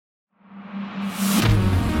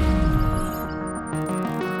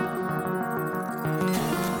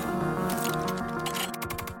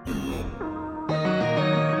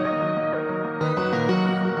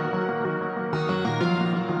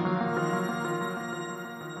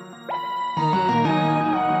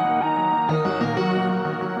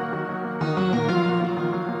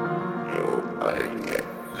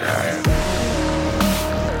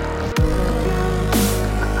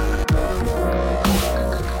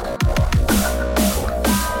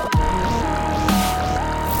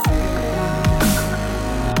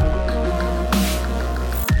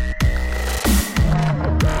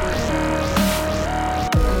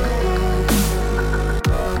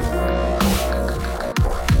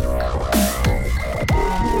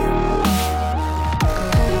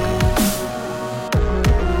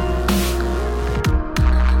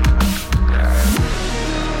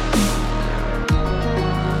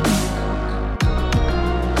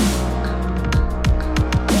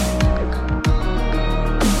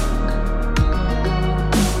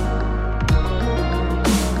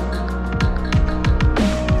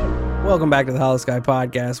Welcome back to the Hollow Sky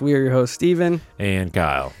Podcast. We are your hosts, Steven. And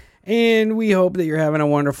Kyle. And we hope that you're having a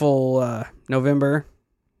wonderful November,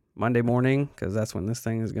 Monday morning, because that's when this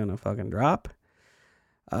thing is going to fucking drop.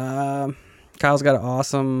 Kyle's got an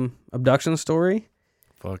awesome abduction story.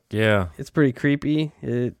 Fuck yeah. It's pretty creepy.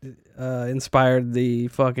 It inspired the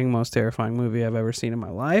fucking most terrifying movie I've ever seen in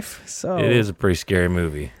my life. So it is a pretty scary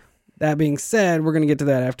movie. That being said, we're going to get to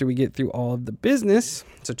that after we get through all of the business.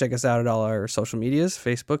 So check us out at all our social medias,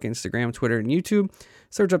 Facebook, Instagram, Twitter, and YouTube.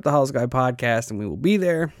 Search up the Hollow Sky Podcast and we will be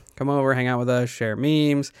there. Come over, hang out with us, share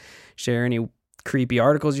memes, share any creepy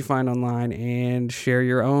articles you find online, and share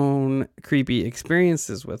your own creepy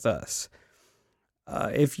experiences with us.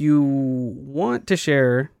 If you want to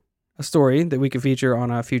share a story that we could feature on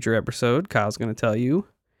a future episode, Kyle's going to tell you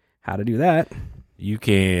how to do that. You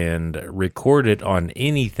can record it on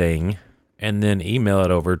anything and then email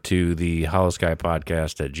it over to the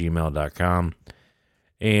hollowskypodcast@gmail.com.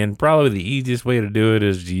 And probably the easiest way to do it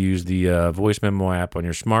is to use the voice memo app on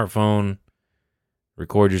your smartphone,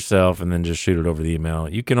 record yourself, and then just shoot it over the email.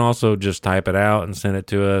 You can also just type it out and send it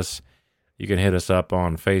to us. You can hit us up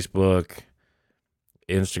on Facebook,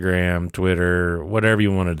 Instagram, Twitter, whatever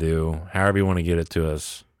you want to do, however you want to get it to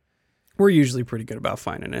us. We're usually pretty good about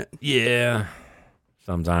finding it. Yeah.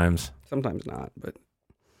 Sometimes not, but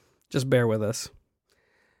just bear with us.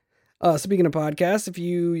 Speaking of podcasts, if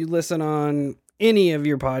you listen on any of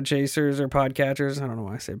your Podchasers or Podcatchers, I don't know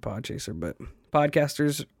why I said Podchaser, but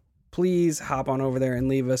podcasters, please hop on over there and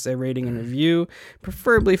leave us a rating and review,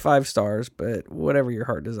 preferably 5 stars, but whatever your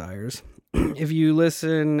heart desires. If you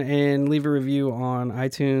listen and leave a review on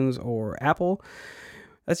iTunes or Apple,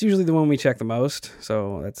 that's usually the one we check the most,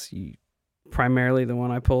 so that's primarily the one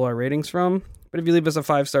I pull our ratings from. But if you leave us a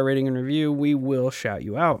 5-star rating and review, we will shout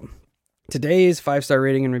you out. Today's 5-star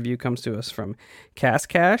rating and review comes to us from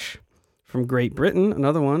Cash from Great Britain,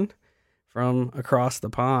 another one from across the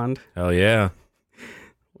pond. Hell yeah.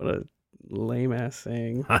 What a lame-ass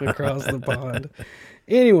saying, across the pond.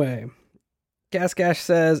 Anyway, Cash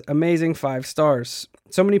says, amazing 5 stars.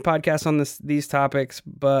 So many podcasts on these topics,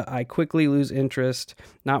 but I quickly lose interest.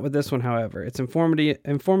 Not with this one, however. It's informative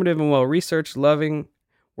and well-researched, loving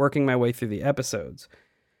working my way through the episodes.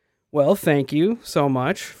 Well, thank you so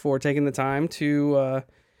much for taking the time to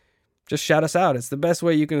just shout us out. It's the best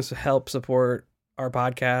way you can help support our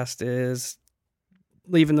podcast is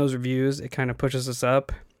leaving those reviews. It kind of pushes us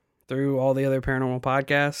up through all the other paranormal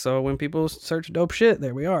podcasts. So when people search dope shit,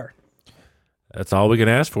 there we are. That's all we can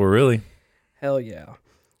ask for, really. Hell yeah.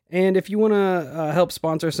 And if you want to help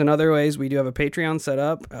sponsor us in other ways, we do have a Patreon set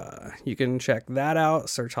up. You can check that out.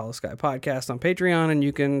 Search Hollow Sky Podcast on Patreon, and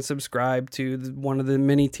you can subscribe to one of the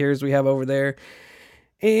many tiers we have over there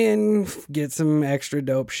and get some extra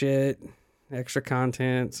dope shit, extra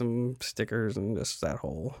content, some stickers, and just that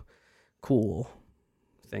whole cool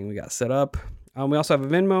thing we got set up. We also have a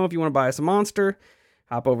Venmo if you want to buy us a monster.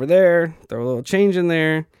 Hop over there, throw a little change in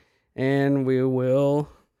there, and we will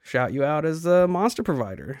shout you out as the monster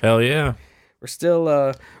provider. Hell yeah. We're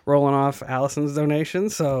still rolling off Allison's donation,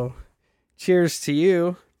 so cheers to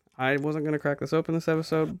you. I wasn't going to crack this open this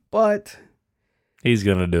episode, but he's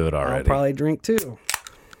going to do it already. I'll probably drink too.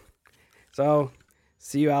 So,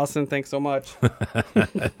 see you, Allison. Thanks so much.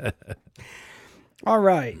 All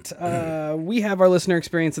right. We have our listener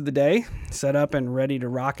experience of the day set up and ready to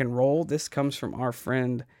rock and roll. This comes from our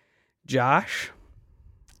friend Josh.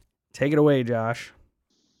 Take it away, Josh.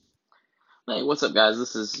 Hey, what's up, guys?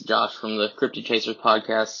 This is Josh from the Cryptid Chasers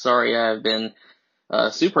podcast. Sorry I've been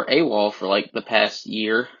super AWOL for like the past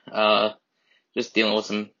year, just dealing with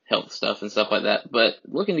some health stuff and stuff like that, but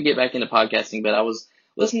looking to get back into podcasting. But I was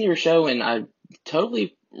listening to your show and I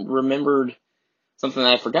totally remembered something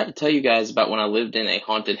that I forgot to tell you guys about when I lived in a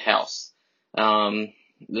haunted house.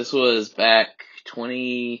 This was back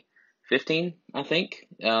 2015, I think.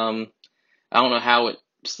 I don't know how it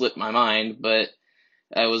slipped my mind, but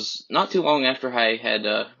it was not too long after I had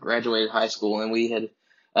graduated high school, and we had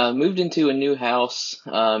moved into a new house,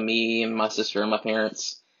 me and my sister and my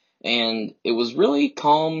parents, and it was really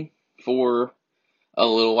calm for a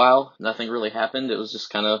little while. Nothing really happened. It was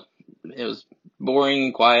just it was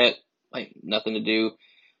boring, quiet, like nothing to do,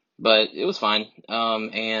 but it was fine.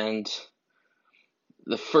 And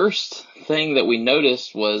the first thing that we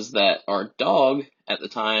noticed was that our dog at the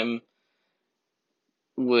time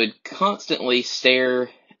would constantly stare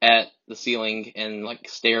at the ceiling and like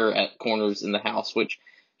stare at corners in the house, which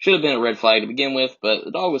should have been a red flag to begin with, but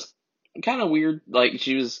the dog was kind of weird. Like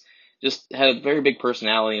she was had a very big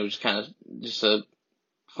personality. It was just a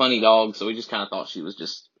funny dog. So we just kind of thought she was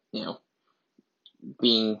just,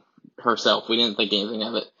 being herself. We didn't think anything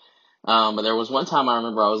of it. But there was one time I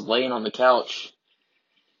remember I was laying on the couch,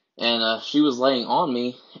 and she was laying on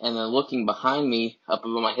me, and then looking behind me up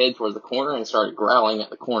above my head towards the corner, and started growling at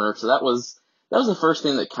the corner. So that was the first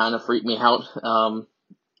thing that kind of freaked me out.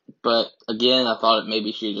 But again, I thought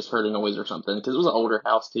maybe she had just heard a noise or something, because it was an older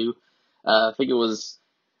house too. I think it was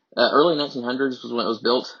early 1900s was when it was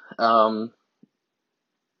built.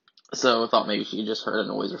 So I thought maybe she had just heard a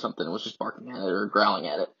noise or something and was just barking at it or growling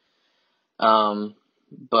at it.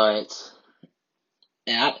 But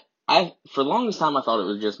and I for the longest time I thought it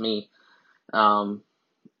was just me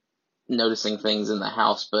noticing things in the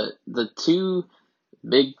house. But the two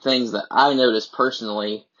big things that I noticed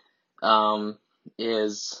personally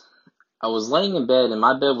is I was laying in bed, and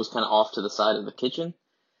my bed was kind of off to the side of the kitchen.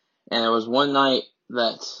 And there was one night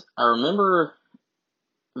that I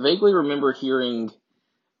vaguely remember hearing,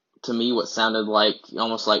 to me, what sounded like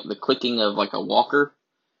almost like the clicking of like a walker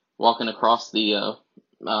walking across the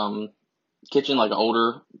kitchen, like an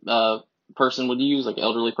older person would use, like an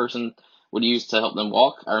elderly person would use to help them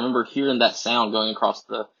walk. I remember hearing that sound going across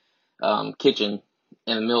the kitchen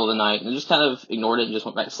in the middle of the night, and just kind of ignored it and just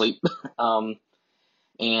went back to sleep.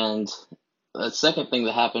 And the second thing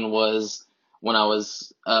that happened was when I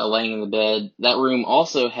was laying in the bed, that room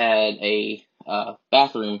also had a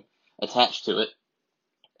bathroom attached to it.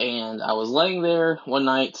 And I was laying there one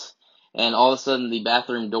night, and all of a sudden the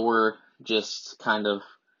bathroom door just kind of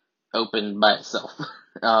opened by itself.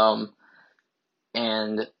 And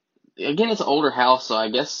again, it's an older house, so I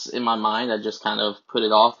guess in my mind I just kind of put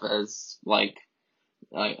it off as like,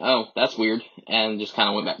 oh, that's weird, and just kind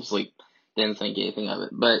of went back to sleep. Didn't think anything of it.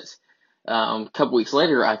 But a couple weeks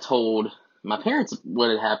later, I told my parents what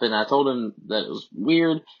had happened. I told them that it was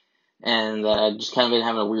weird, and that I'd just kind of been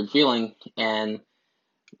having a weird feeling. And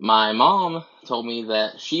my mom told me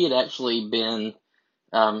that she had actually been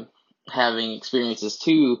having experiences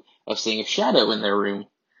too of seeing a shadow in their room.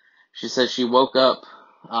 She said she woke up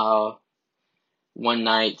one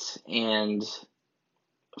night and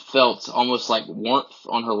felt almost like warmth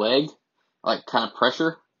on her leg, like kind of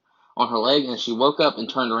pressure on her leg, and she woke up and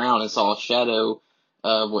turned around and saw a shadow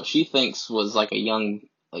of what she thinks was like a young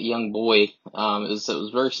boy. It was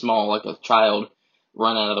very small, like a child,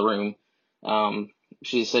 run out of the room.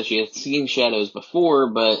 She said she had seen shadows before,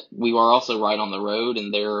 but we were also right on the road,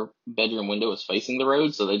 and their bedroom window was facing the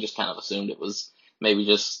road, so they just kind of assumed it was maybe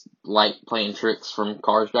just light playing tricks from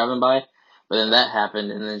cars driving by. But then that happened,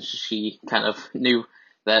 and then she kind of knew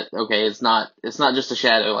that, okay, it's not just a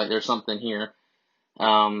shadow, like there's something here.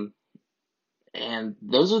 And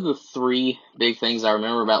those are the three big things I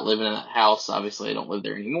remember about living in that house. Obviously, I don't live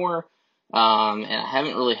there anymore. And I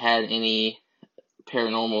haven't really had any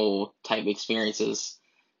paranormal type experiences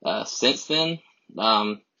since then.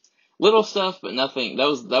 Little stuff, but nothing. That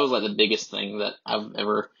was like the biggest thing that I've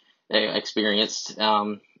ever experienced.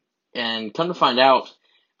 And come to find out,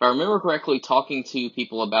 if I remember correctly, talking to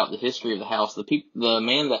people about the history of the house, the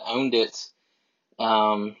man that owned it,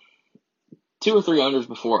 2 or 3 owners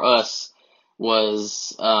before us,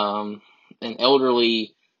 was an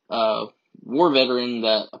elderly war veteran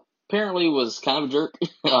that apparently was kind of a jerk.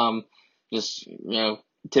 Just,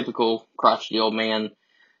 typical crotchety old man,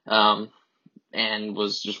 and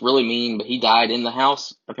was just really mean, but he died in the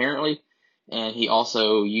house, apparently, and he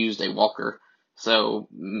also used a walker. So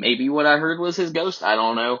maybe what I heard was his ghost. I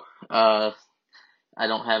don't know. I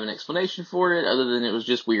don't have an explanation for it other than it was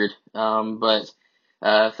just weird. But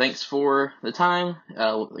thanks for the time.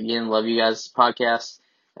 Again, love you guys' podcast.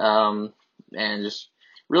 And just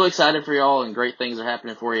really excited for y'all, and great things are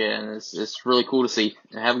happening for you, and it's really cool to see.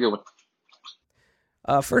 Have a good one.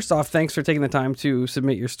 First off, thanks for taking the time to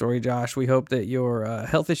submit your story, Josh. We hope that your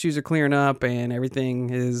health issues are clearing up and everything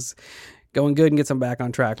is going good and gets them back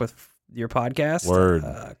on track with your podcast. Word.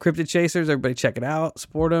 Cryptid Chasers, everybody check it out.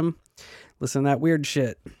 Support them. Listen to that weird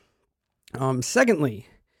shit. Secondly,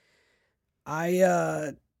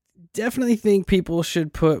 I definitely think people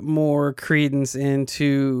should put more credence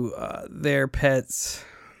into their pets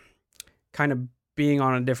kind of being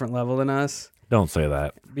on a different level than us. Don't say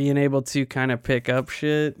that. Being able to kind of pick up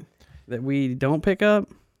shit that we don't pick up.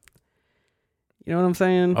 You know what I'm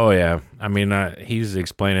saying? Oh, yeah. I mean, he's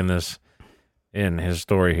explaining this in his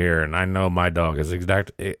story here, and I know my dog has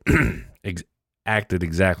acted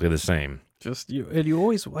exactly the same. You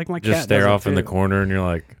always, like my cat just stare off in the too. corner, and you're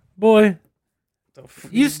like, boy,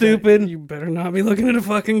 you stupid. You better not be looking at a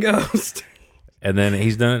fucking ghost. And then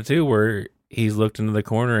he's done it too, where he's looked into the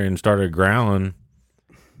corner and started growling.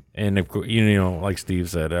 And, like Steve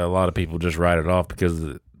said, a lot of people just write it off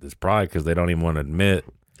because it's probably because they don't even want to admit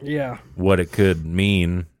Yeah. what it could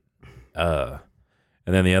mean.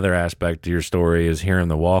 And then the other aspect to your story is hearing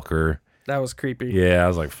the walker. That was creepy. Yeah, I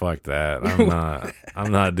was like, fuck that.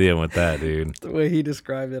 I'm not dealing with that, dude. The way he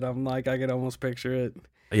described it, I'm like, I could almost picture it.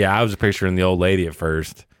 Yeah, I was picturing the old lady at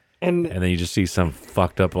first. And then you just see some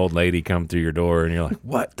fucked up old lady come through your door, and you're like,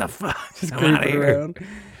 what the fuck? just I'm out of creeping here.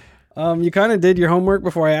 around. You kind of did your homework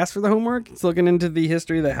before I asked for the homework. It's looking into the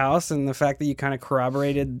history of the house and the fact that you kind of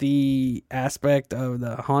corroborated the aspect of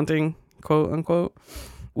the haunting, quote unquote,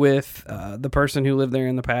 with the person who lived there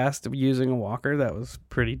in the past using a walker. That was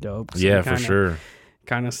pretty dope. So Yeah, for sure.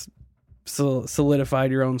 Kind of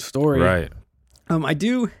solidified your own story. Right.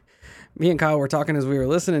 Me and Kyle were talking as we were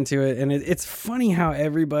listening to it, and it's funny how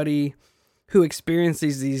everybody who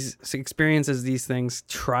experiences these things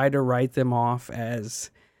try to write them off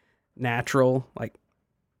as natural, like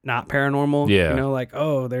not paranormal. Yeah. You know, like,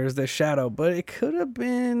 oh, there's this shadow, but it could have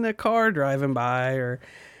been a car driving by, or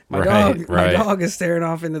my dog is staring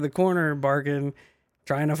off into the corner barking,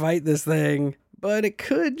 trying to fight this thing, but it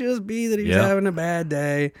could just be that he's having a bad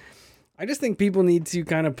day. I just think people need to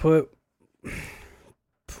kind of put,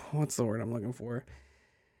 what's the word I'm looking for?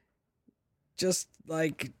 Just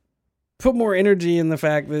like put more energy in the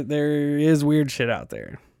fact that there is weird shit out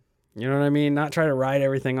there. You know what I mean? Not try to write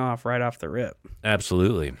everything off right off the rip.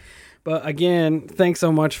 Absolutely. But again, thanks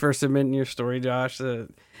so much for submitting your story, Josh.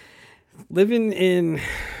 Living in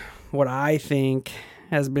what I think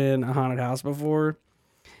has been a haunted house before,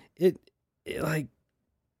 it like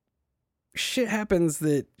shit happens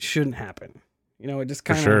that shouldn't happen. You know, it just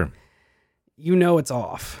kind of, sure. You know, it's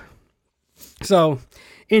off. So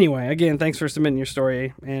anyway, again, thanks for submitting your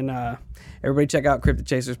story, and everybody check out Cryptid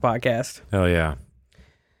Chasers podcast. Hell yeah.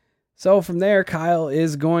 So from there, Kyle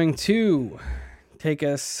is going to take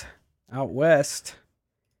us out west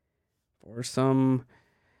for some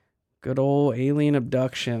good old alien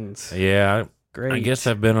abductions. Yeah. Great. I guess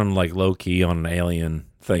I've been on like low key on an alien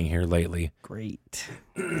thing here lately. Great.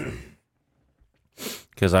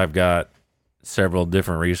 Because I've got several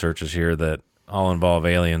different researches here that all involve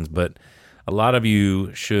aliens, but a lot of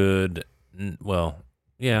you should, a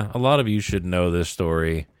lot of you should know this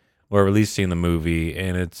story, or at least seen the movie,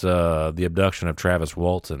 and it's the abduction of Travis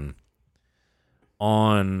Walton.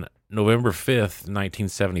 On November 5th,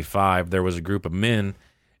 1975, there was a group of men,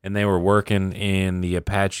 and they were working in the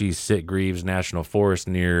Apache Sitgreaves National Forest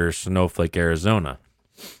near Snowflake, Arizona.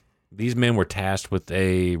 These men were tasked with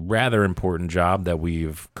a rather important job that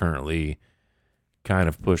we've currently kind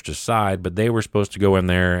of pushed aside, but they were supposed to go in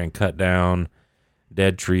there and cut down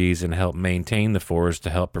dead trees and help maintain the forest to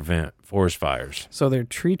help prevent forest fires. So they're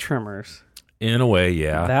tree trimmers. In a way,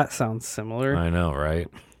 yeah. That sounds similar. I know, right?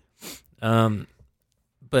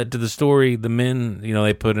 But to the story, the men,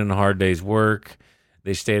 they put in a hard day's work.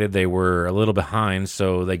 They stated they were a little behind,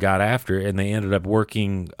 so they got after it, and they ended up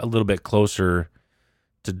working a little bit closer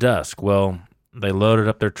to dusk. Well, they loaded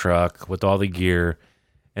up their truck with all the gear,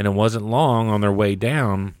 and it wasn't long on their way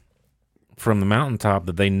down from the mountaintop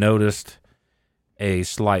that they noticed a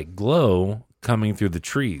slight glow coming through the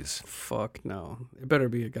trees. Fuck no. It better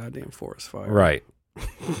be a goddamn forest fire. Right.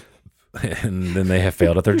 And then they have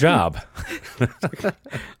failed at their job.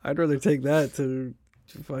 I'd rather take that to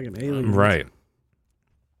fucking aliens. Right.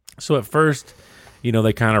 So at first,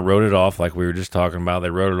 they kind of wrote it off like we were just talking about.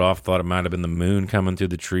 They wrote it off, thought it might have been the moon coming through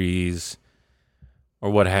the trees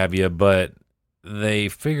or what have you, but they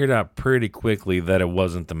figured out pretty quickly that it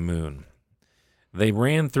wasn't the moon. They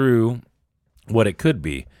ran through what it could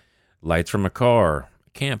be. Lights from a car,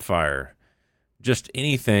 campfire, just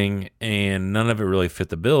anything, and none of it really fit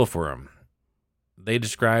the bill for them. They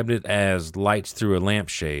described it as lights through a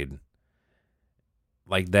lampshade.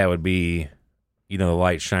 Like that would be, the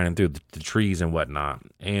light shining through the trees and whatnot.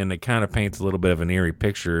 And it kind of paints a little bit of an eerie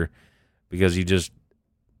picture because you just,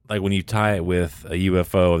 like when you tie it with a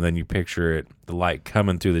UFO and then you picture it, the light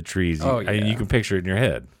coming through the trees, you can picture it in your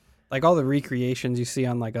head. Like all the recreations you see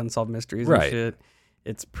on like Unsolved Mysteries and shit,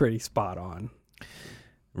 it's pretty spot on.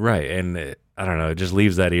 Right, and I don't know, it just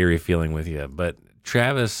leaves that eerie feeling with you. But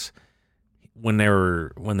Travis, when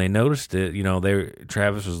they noticed it,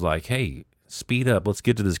 Travis was like, "Hey, speed up, let's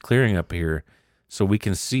get to this clearing up here, so we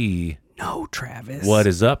can see." No, Travis, what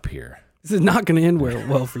is up here? This is not going to end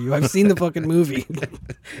well for you. I've seen the fucking movie.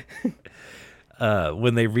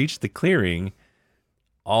 When they reached the clearing,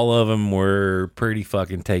 all of them were pretty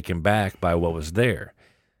fucking taken back by what was there.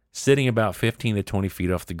 Sitting about 15 to 20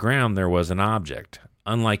 feet off the ground, there was an object,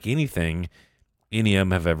 unlike anything any of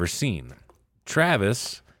them have ever seen.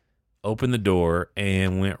 Travis opened the door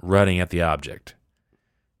and went running at the object.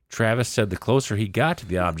 Travis said the closer he got to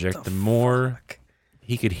the object, the more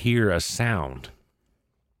he could hear a sound.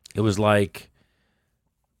 It was like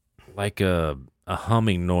a a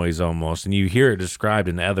humming noise almost, and you hear it described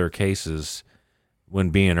in other cases when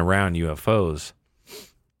being around UFOs.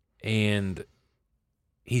 And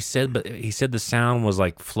he said the sound was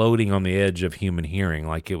like floating on the edge of human hearing,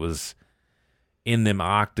 like it was in them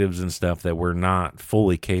octaves and stuff that we're not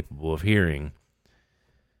fully capable of hearing.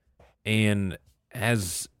 And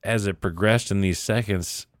as it progressed in these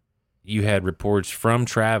seconds, you had reports from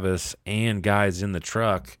Travis and guys in the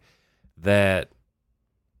truck that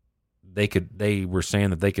they were saying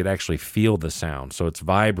that they could actually feel the sound. So it's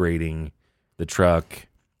vibrating the truck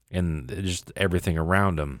and just everything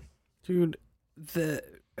around them. Dude,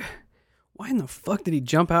 why in the fuck did he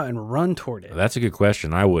jump out and run toward it? That's a good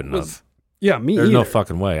question. I wouldn't have. Yeah, me There's either. no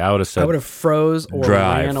fucking way. I would have said I would have froze or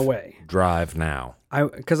ran away. Drive now.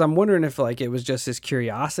 Because I'm wondering if like it was just his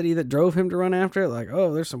curiosity that drove him to run after it. Like,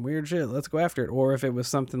 oh, there's some weird shit. Let's go after it. Or if it was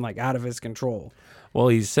something like out of his control. Well,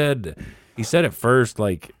 he said at first,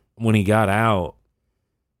 like when he got out,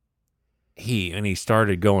 he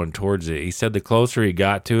started going towards it. He said the closer he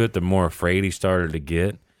got to it, the more afraid he started to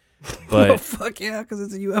get. But oh, fuck yeah, because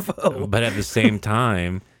it's a UFO. But at the same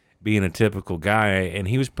time, being a typical guy, and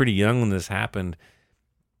he was pretty young when this happened,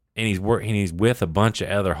 and he's with a bunch of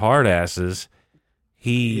other hard asses.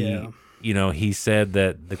 He said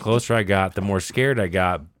that the closer I got, the more scared I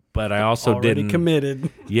got. But I also Already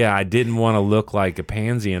committed. Yeah, I didn't want to look like a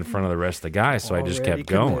pansy in front of the rest of the guys, so I just kept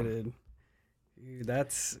going. Dude,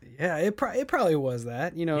 it probably was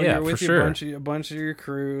that. You know, yeah, you're with for sure. a bunch of your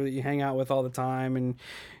crew that you hang out with all the time, and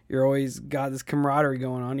you're always got this camaraderie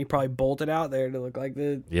going on. You probably bolted out there to look like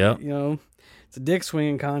it's a dick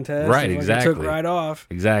swinging contest. Right, like exactly. He took right off.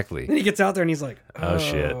 Exactly. Then he gets out there and he's like, oh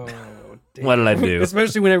shit. Damn. What did I do?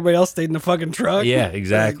 Especially when everybody else stayed in the fucking truck. Yeah,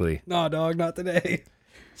 exactly. Like, no, dog, not today.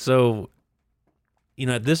 So,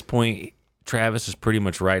 at this point, Travis is pretty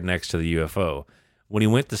much right next to the UFO. When he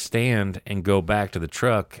went to stand and go back to the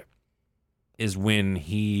truck is when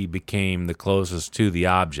he became the closest to the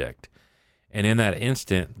object. And in that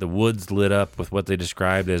instant, the woods lit up with what they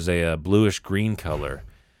described as a bluish-green color.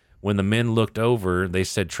 When the men looked over, they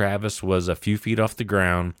said Travis was a few feet off the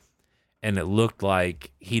ground, and it looked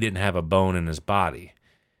like he didn't have a bone in his body.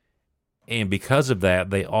 And because of that,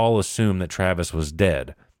 they all assumed that Travis was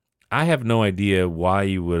dead. I have no idea why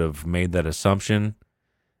you would have made that assumption,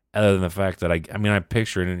 other than the fact that I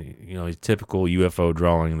picture it, a typical UFO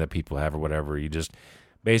drawing that people have or whatever. You just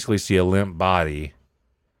basically see a limp body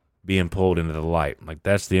being pulled into the light. Like,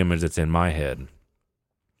 that's the image that's in my head.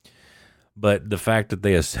 But the fact that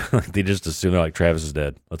they just assume they're like, Travis is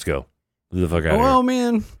dead. Let's go. Get the fuck out of here. Well,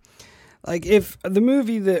 man, like if the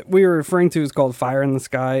movie that we were referring to is called Fire in the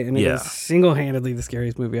Sky, and it is single-handedly the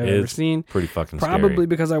scariest movie I've ever seen. Pretty fucking Probably scary.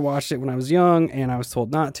 because I watched it when I was young and I was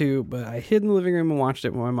told not to, but I hid in the living room and watched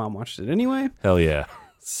it when my mom watched it anyway. Hell yeah.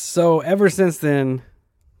 So ever since then,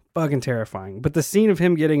 fucking terrifying. But the scene of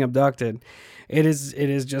him getting abducted, it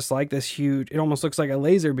is just like this huge, it almost looks like a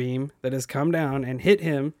laser beam that has come down and hit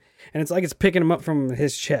him, and it's like it's picking him up from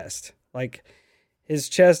his chest. Like, his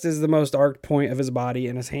chest is the most arced point of his body,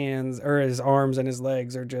 and his hands or his arms and his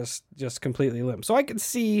legs are just completely limp. So I could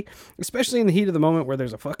see, especially in the heat of the moment where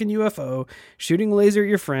there's a fucking UFO shooting a laser at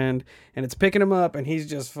your friend and it's picking him up and he's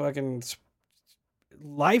just fucking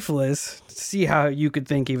lifeless, see how you could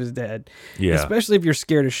think he was dead. Yeah. Especially if you're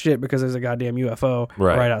scared as shit because there's a goddamn UFO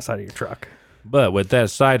right outside of your truck. But with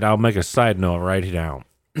that side, I'll make a side note right now.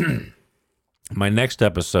 My next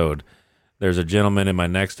episode, there's a gentleman in my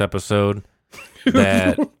next episode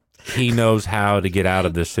that he knows how to get out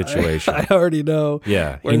of this situation. I already know.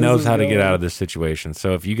 Yeah, he knows how to get out of this situation.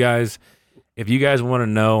 So if you guys want to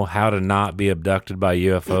know how to not be abducted by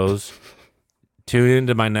UFOs, tune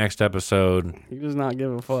into my next episode. He does not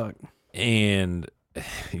give a fuck. And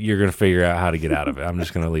you're going to figure out how to get out of it. I'm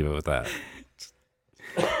just going to leave it with that.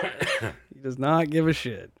 He does not give a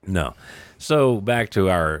shit. No. So back to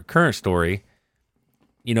our current story.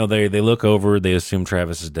 They look over, they assume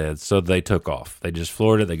Travis is dead, so they took off. They just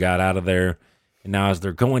floored it, they got out of there, and now as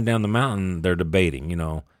they're going down the mountain, they're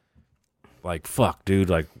debating, like, fuck,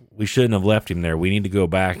 dude, like, we shouldn't have left him there. We need to go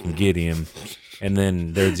back and get him. And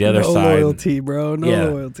then there's the other side. No loyalty, bro.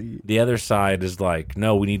 No loyalty. The other side is like,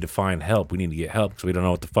 no, we need to find help. We need to get help because we don't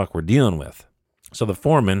know what the fuck we're dealing with. So the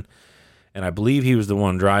foreman, and I believe he was the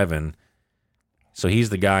one driving, so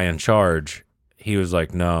he's the guy in charge. He was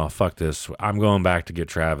like, no, fuck this. I'm going back to get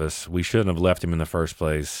Travis. We shouldn't have left him in the first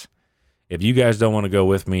place. If you guys don't want to go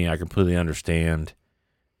with me, I completely understand,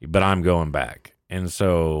 but I'm going back. And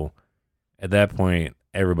so at that point,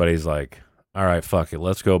 everybody's like, all right, fuck it.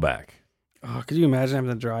 Let's go back. Oh, could you imagine having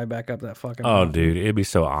to drive back up that fucking mountain? Dude, it'd be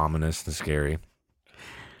so ominous and scary.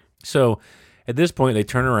 So at this point, they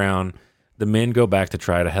turn around. the men go back to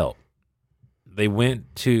try to help. They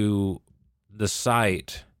went to the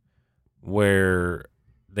site where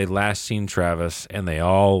they last seen Travis, and they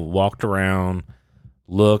all walked around,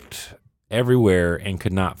 looked everywhere, and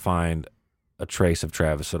could not find a trace of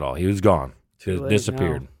Travis at all. He was gone. He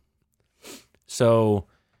disappeared. Now. So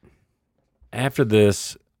after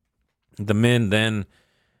this, the men then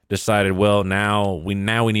decided, well, now we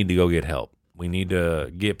need to go get help. We need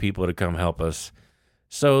to get people to come help us.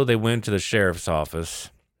 So they went to the sheriff's office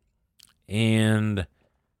and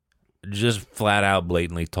just flat out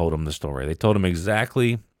blatantly told him the story. They told him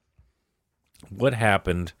exactly what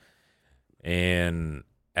happened, and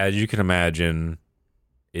as you can imagine,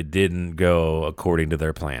 it didn't go according to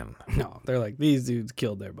their plan. No, they're like, these dudes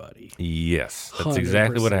killed their buddy. Yes, that's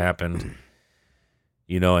exactly what happened.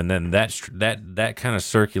 And then that kind of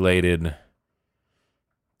circulated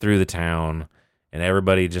through the town, and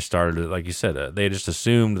everybody just started, like you said, they just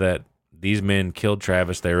assumed that these men killed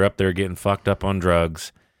Travis. They were up there getting fucked up on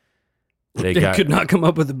drugs. They could not come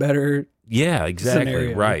up with a better exactly.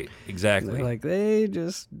 scenario. Right, exactly. They're like, they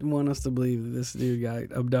just want us to believe that this dude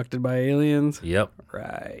got abducted by aliens. Yep.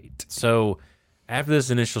 Right. So after this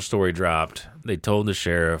initial story dropped, they told the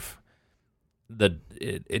sheriff that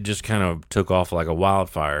it just kind of took off like a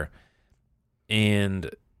wildfire. And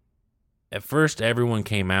at first, everyone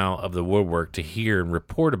came out of the woodwork to hear and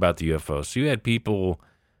report about the UFO. So you had people,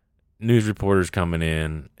 news reporters coming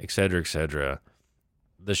in, et cetera, et cetera.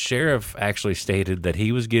 The sheriff actually stated that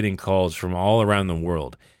he was getting calls from all around the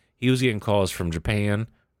world. He was getting calls from Japan,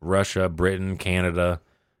 Russia, Britain, Canada,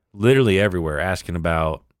 literally everywhere, asking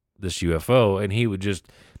about this UFO. And he'd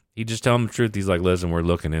just tell them the truth. He's like, listen, we're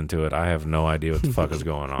looking into it. I have no idea what the fuck is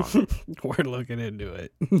going on. We're looking into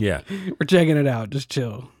it. Yeah. We're checking it out. Just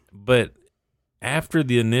chill. But after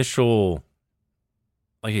the initial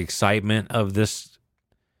excitement of this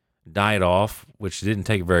died off, which didn't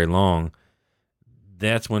take very long,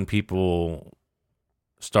 that's when people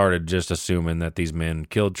started just assuming that these men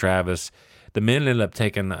killed Travis. The men ended up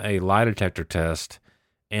taking a lie detector test,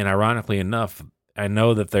 and ironically enough, I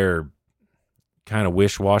know that they're kind of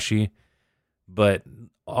wish-washy, but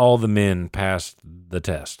all the men passed the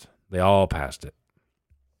test. They all passed it.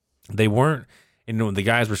 They weren't, the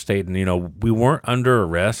guys were stating, we weren't under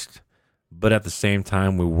arrest, but at the same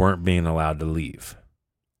time, we weren't being allowed to leave.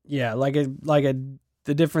 Yeah,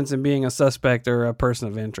 the difference in being a suspect or a person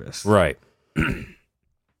of interest. Right.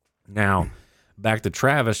 Now, back to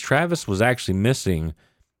Travis. Travis was actually missing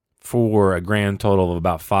for a grand total of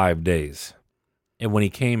about 5 days. And when he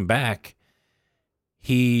came back,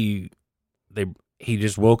 he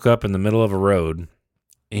just woke up in the middle of a road,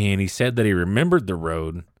 and he said that he remembered the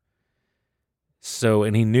road. So,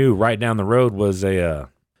 and he knew right down the road was a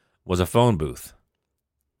phone booth.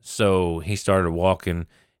 So he started walking.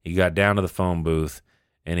 He got down to the phone booth,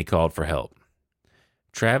 and he called for help.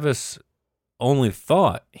 Travis only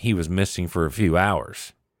thought he was missing for a few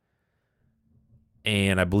hours.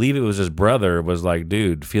 And I believe it was his brother was like,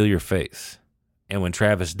 dude, feel your face. And when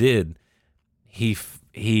Travis did, you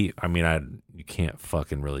can't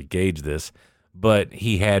fucking really gauge this, but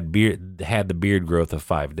he had the beard growth of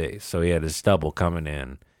 5 days. So he had his stubble coming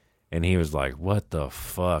in, and he was like, what the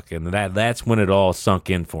fuck? And that's when it all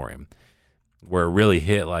sunk in for him, where it really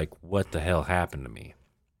hit like, what the hell happened to me?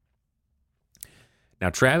 Now,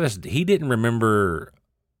 Travis, he didn't remember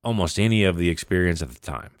almost any of the experience at the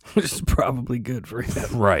time. Which is probably good for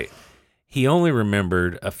him. Right. He only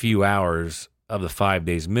remembered a few hours of the 5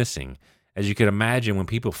 days missing. As you could imagine, when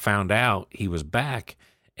people found out he was back,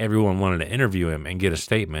 everyone wanted to interview him and get a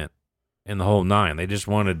statement in the whole nine. They just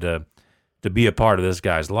wanted to be a part of this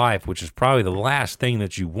guy's life, which is probably the last thing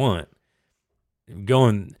that you want.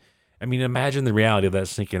 Imagine the reality of that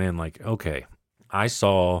sinking in. Like, okay, I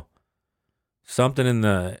saw something in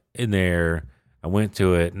the air. I went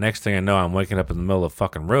to it. Next thing I know, I'm waking up in the middle of the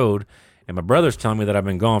fucking road, and my brother's telling me that I've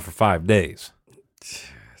been gone for 5 days. It's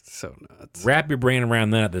so nuts. Wrap your brain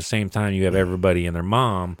around that at the same time you have everybody and their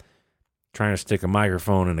mom trying to stick a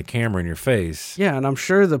microphone and a camera in your face. Yeah, and I'm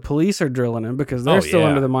sure the police are drilling him because they're still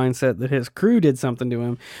under the mindset that his crew did something to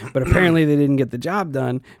him, but apparently they didn't get the job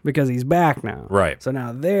done because he's back now. Right. So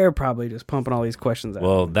now they're probably just pumping all these questions out.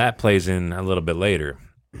 Well, that plays in a little bit later.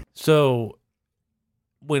 So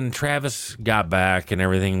when Travis got back and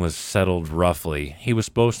everything was settled roughly, he was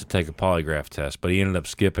supposed to take a polygraph test, but he ended up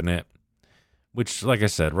skipping it, which, like I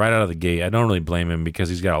said, right out of the gate, I don't really blame him because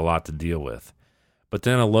he's got a lot to deal with. But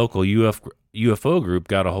then a local UFO group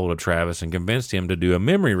got a hold of Travis and convinced him to do a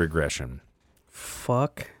memory regression.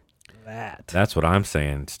 Fuck that. That's what I'm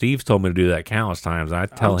saying. Steve's told me to do that countless times. And I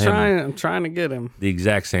tell him I'm trying to get him the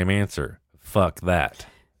exact same answer. Fuck that.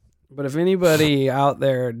 But if anybody out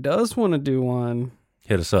there does want to do one,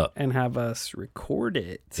 hit us up and have us record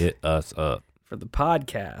it. Hit us up for the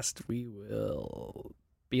podcast. We will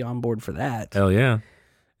be on board for that. Hell yeah.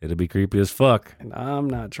 It'll be creepy as fuck. And I'm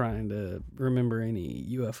not trying to remember any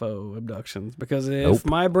UFO abductions because if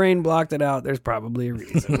my brain blocked it out, there's probably a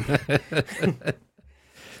reason.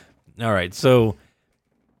 All right. So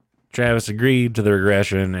Travis agreed to the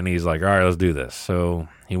regression and he's like, all right, let's do this. So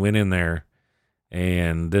he went in there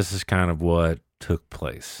and this is kind of what took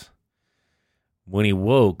place. When he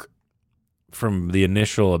woke from the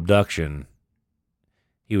initial abduction,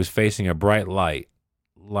 he was facing a bright light,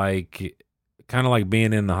 like kind of like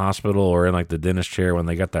being in the hospital or in like the dentist chair when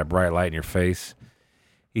they got that bright light in your face.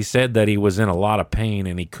 He said that he was in a lot of pain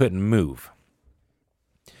and he couldn't move.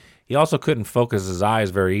 He also couldn't focus his eyes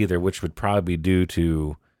very either, which would probably be due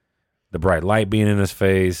to the bright light being in his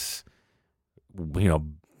face,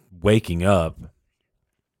 waking up.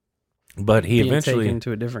 But he being eventually taken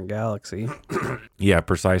to a different galaxy. Yeah,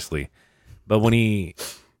 precisely. But when he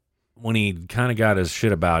kind of got his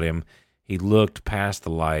shit about him, he looked past the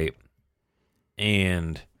light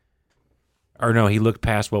he looked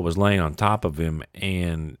past what was laying on top of him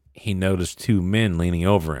and he noticed two men leaning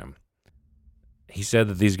over him. He said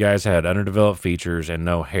that these guys had underdeveloped features and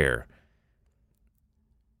no hair.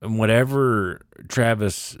 And whatever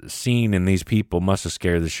Travis seen in these people must have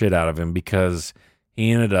scared the shit out of him because he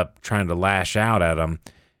ended up trying to lash out at them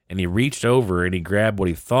and he reached over and he grabbed what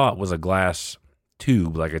he thought was a glass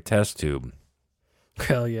tube, like a test tube.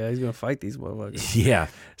 Hell yeah, he's gonna fight these motherfuckers. Yeah.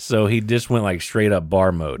 So he just went like straight up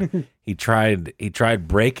bar mode. He tried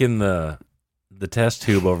breaking the test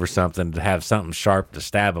tube over something to have something sharp to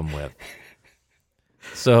stab him with.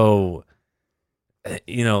 So,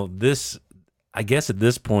 this, I guess at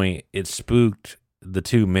this point, it spooked the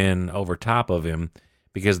two men over top of him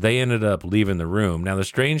because they ended up leaving the room. Now, the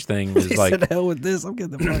strange thing is he said, hell with this, I'm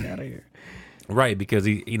getting the fuck out of here. Right, because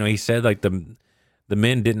he said like the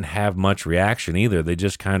men didn't have much reaction either. They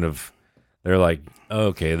just they're like,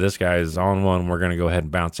 okay, this guy's on one. We're going to go ahead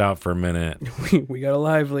and bounce out for a minute. We got a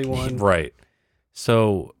lively one. Right.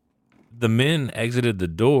 So the men exited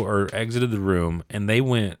the room and they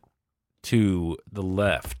went to the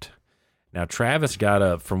left. Now Travis got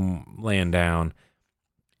up from laying down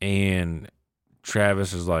and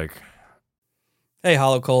Travis is like, hey,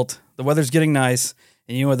 Hollow Cult, the weather's getting nice.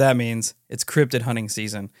 And you know what that means? It's cryptid hunting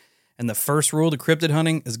season. And the first rule to cryptid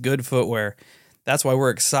hunting is good footwear. That's why we're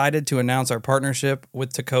excited to announce our partnership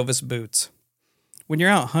with Tecovas Boots. When you're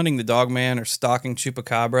out hunting the Dogman or stalking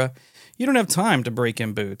Chupacabra, you don't have time to break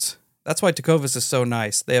in boots. That's why Tecovas is so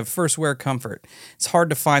nice. They have first wear comfort. It's hard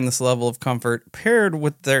to find this level of comfort paired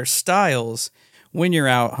with their styles when you're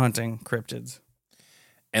out hunting cryptids.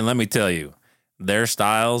 And let me tell you, their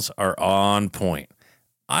styles are on point.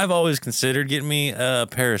 I've always considered getting me a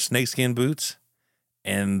pair of snakeskin boots,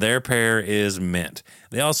 and their pair is mint.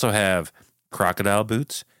 They also have crocodile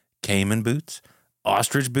boots, caiman boots,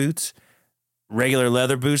 ostrich boots, regular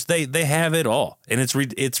leather boots. They have it all, and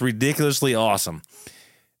it's ridiculously awesome.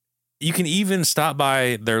 You can even stop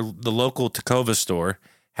by the local Tecovas store,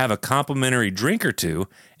 have a complimentary drink or two,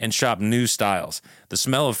 and shop new styles. The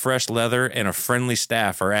smell of fresh leather and a friendly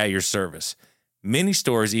staff are at your service. Many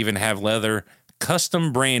stores even have leather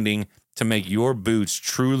custom branding to make your boots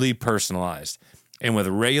truly personalized. And with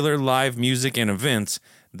regular live music and events,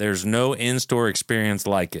 there's no in-store experience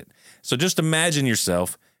like it. So just imagine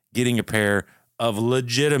yourself getting a pair of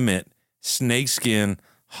legitimate snakeskin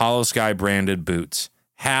Hollow Sky branded boots.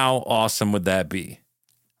 How awesome would that be?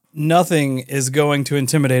 Nothing is going to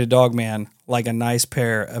intimidate a dogman like a nice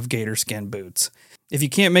pair of gator skin boots. If you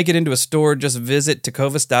can't make it into a store, just visit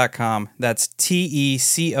Tecovas.com. That's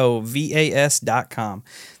Tecovas.com.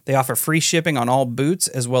 They offer free shipping on all boots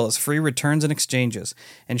as well as free returns and exchanges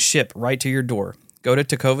and ship right to your door. Go to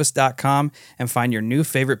Tecovas.com and find your new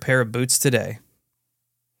favorite pair of boots today.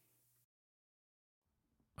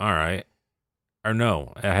 All right. Or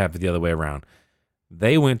no, I have it the other way around.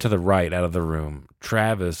 They went to the right out of the room.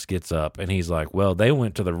 Travis gets up and he's like, well, they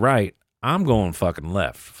went to the right. I'm going fucking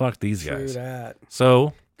left. Fuck these guys. True that.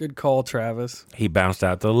 So Good call, Travis. he bounced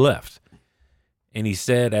out to the left. And he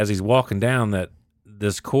said as he's walking down that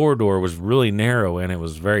this corridor was really narrow and it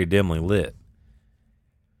was very dimly lit.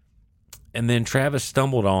 And then Travis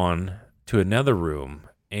stumbled on to another room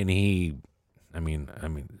and it's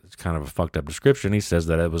kind of a fucked up description. He says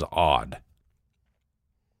that it was odd.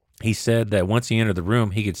 He said that once he entered the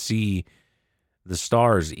room, he could see the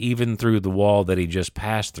stars even through the wall that he just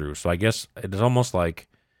passed through. So I guess it's almost like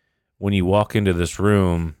when you walk into this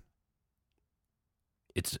room,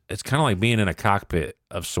 it's kind of like being in a cockpit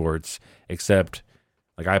of sorts, except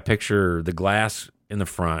Like I picture the glass in the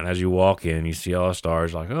front. As you walk in, you see all the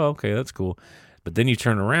stars. Like, oh, okay, that's cool. But then you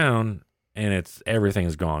turn around and everything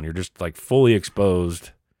is gone. You're just like fully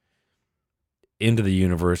exposed into the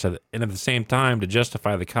universe. And at the same time, to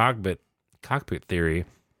justify the cockpit theory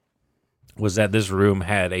was that this room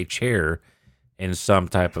had a chair and some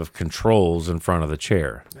type of controls in front of the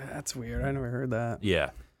chair. That's weird. I never heard that.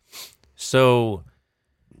 Yeah. So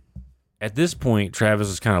at this point, Travis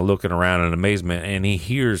is kind of looking around in amazement, and he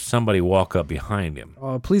hears somebody walk up behind him.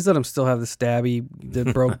 Oh, please let him still have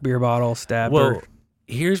the broke beer bottle stabber. Well,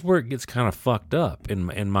 here's where it gets kind of fucked up,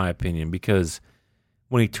 in my opinion, because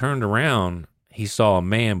when he turned around, he saw a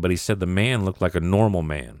man, but he said the man looked like a normal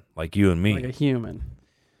man, like you and me. Like a human.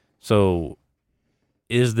 So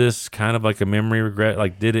is this kind of like a memory regret?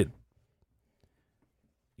 Like, did it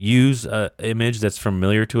use an image that's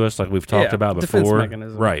familiar to us, like we've talked about defense before?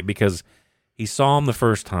 Mechanism. Right, because he saw him the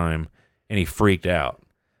first time and he freaked out.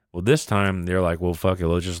 Well, this time they're like, well, fuck it,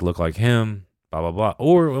 let's just look like him, blah, blah,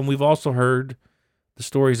 blah. And we've also heard the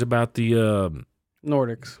stories about the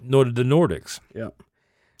Nordics. the Nordics. Yeah.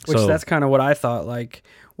 Which that's kind of what I thought. Like,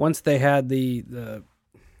 once they had the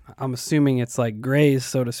I'm assuming it's like grays,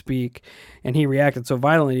 so to speak, and he reacted so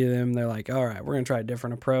violently to them, they're like, all right, we're going to try a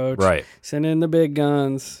different approach. Right. Send in the big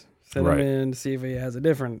guns, send him in to see if he has a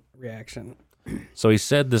different reaction. So he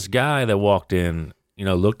said this guy that walked in,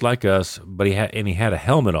 looked like us, but he had a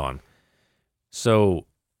helmet on. So,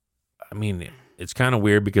 I mean, it's kind of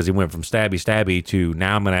weird because he went from stabby to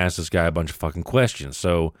now I'm going to ask this guy a bunch of fucking questions.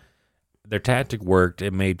 So their tactic worked.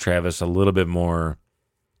 It made Travis a little bit more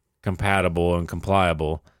compatible and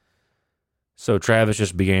compliable. So Travis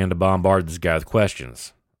just began to bombard this guy with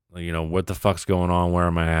questions. What the fuck's going on? Where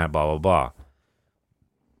am I at? Blah, blah, blah.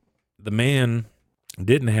 The man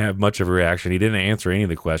didn't have much of a reaction. He didn't answer any of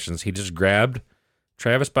the questions. He just grabbed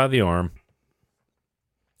Travis by the arm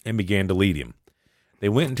and began to lead him. They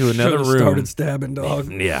went into another room. Started stabbing,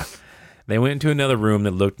 dog. Yeah. They went into another room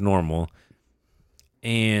that looked normal.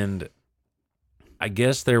 And I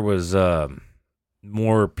guess there was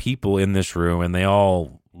more people in this room, and they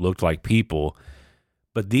all looked like people,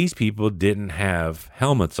 but these people didn't have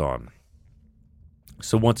helmets on.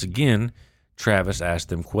 So once again, Travis asked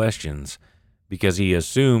them questions because he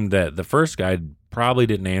assumed that the first guy probably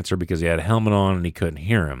didn't answer because he had a helmet on and he couldn't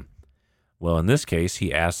hear him. Well, in this case,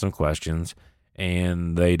 he asked some questions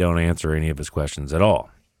and they don't answer any of his questions at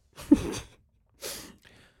all.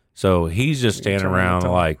 So he's just standing around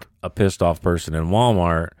like a pissed off person in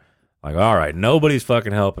Walmart, like, all right, nobody's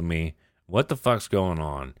fucking helping me. What the fuck's going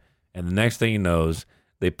on? And the next thing he knows,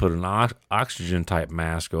 they put an oxygen type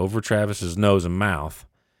mask over Travis's nose and mouth,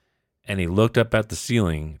 and he looked up at the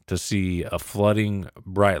ceiling to see a flooding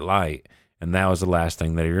bright light, and that was the last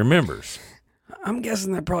thing that he remembers. I'm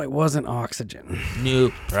guessing that probably wasn't oxygen.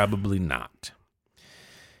 Nope, probably not.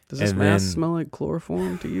 Does this mask smell like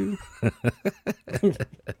chloroform to you?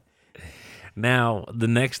 Now, the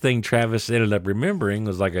next thing Travis ended up remembering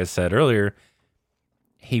was, like I said earlier,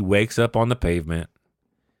 he wakes up on the pavement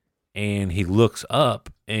and he looks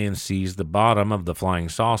up and sees the bottom of the flying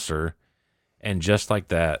saucer. And just like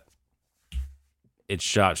that, it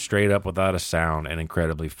shot straight up without a sound and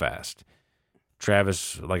incredibly fast.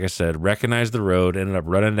 Travis, like I said, recognized the road, ended up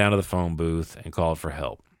running down to the phone booth and called for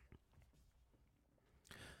help.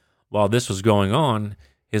 While this was going on,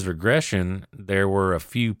 his regression, there were a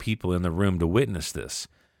few people in the room to witness this.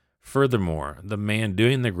 Furthermore, the man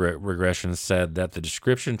doing the regression said that the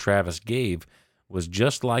description Travis gave was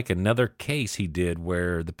just like another case he did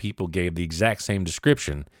where the people gave the exact same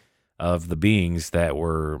description of the beings that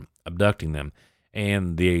were abducting them.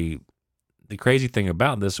 And the crazy thing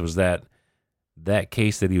about this was that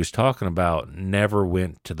case that he was talking about never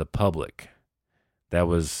went to the public. That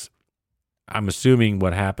was, I'm assuming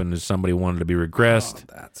what happened is somebody wanted to be regressed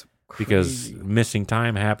because missing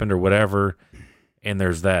time happened or whatever. And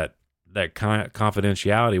there's that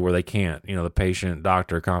confidentiality where they can't, the patient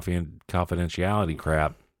doctor confidentiality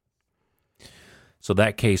crap. So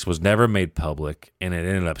that case was never made public, and it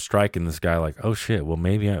ended up striking this guy like, oh shit, well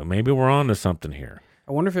maybe we're on to something here.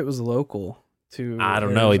 I wonder if it was local to I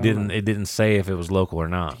don't know. It didn't say if it was local or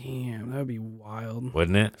not. Damn, that would be wild.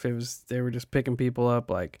 Wouldn't it? If they were just picking people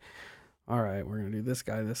up like, all right, we're going to do this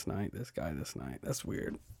guy this night, this guy this night. That's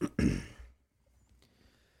weird.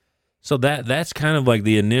 So that's kind of like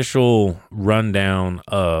the initial rundown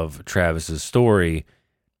of Travis's story.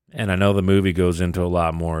 And I know the movie goes into a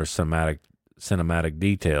lot more cinematic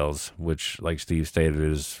details, which, like Steve stated,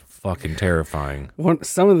 is fucking terrifying.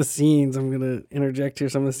 Some of the scenes, I'm going to interject here,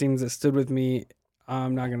 some of the scenes that stood with me,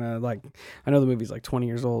 I'm not going to, I know the movie's like 20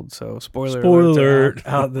 years old, so spoiler alert.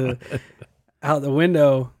 out the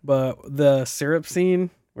window, but the syrup scene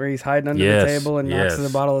where he's hiding under the table and knocks the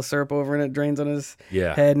bottle of syrup over and it drains on his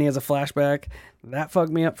head and he has a flashback, that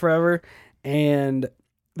fucked me up forever. And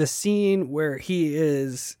the scene where he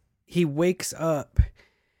wakes up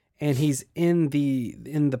and he's in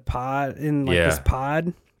the pod, this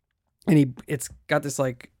pod, and it's got this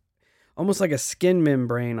like almost like a skin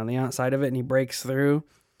membrane on the outside of it, and he breaks through,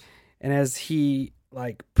 and as he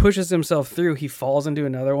like pushes himself through, he falls into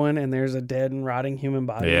another one, and there's a dead and rotting human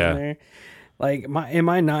body in there. Like in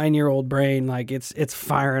my 9-year-old brain, like it's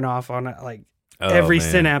firing off on like every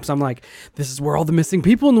synapse. I'm like, this is where all the missing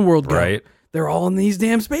people in the world go. Right. They're all in these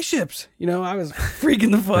damn spaceships. You know, I was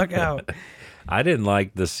freaking the fuck out. I didn't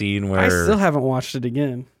like the scene where... I still haven't watched it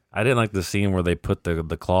again. I didn't like the scene where they put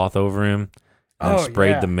the cloth over him and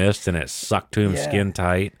sprayed the mist and it sucked to him skin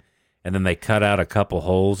tight. And then they cut out a couple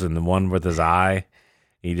holes in the one with his eye.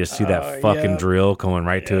 You just see that fucking drill going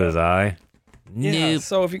right to his eye. Yeah,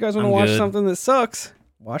 so if you guys want to watch something that sucks,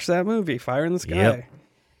 watch that movie, Fire in the Sky. Yep.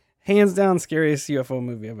 Hands down, scariest UFO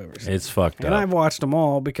movie I've ever seen. It's fucked up. And I've watched them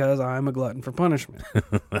all because I'm a glutton for punishment.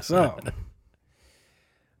 So.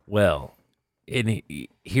 Well,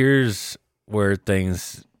 here's where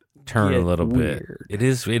things turn a little bit. It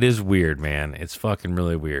is weird, man. It's fucking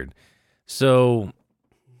really weird. So,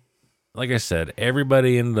 like I said,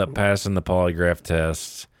 everybody ended up passing the polygraph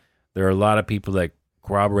tests. There are a lot of people that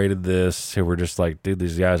corroborated this who were just like, dude,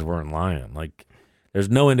 these guys weren't lying. Like, there's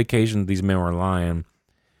no indication that these men were lying.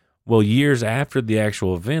 Well, years after the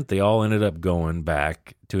actual event, they all ended up going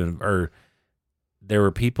back to, or there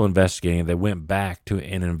were people investigating. They went back to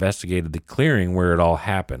and investigated the clearing where it all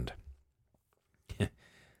happened.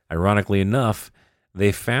 Ironically enough,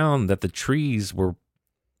 they found that the trees were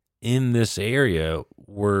in this area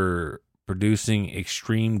were producing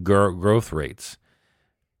extreme growth rates,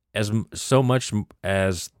 as so much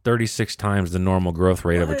as 36 times the normal growth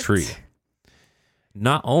rate of a tree.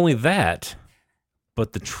 Not only that,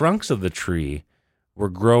 but the trunks of the tree were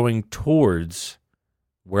growing towards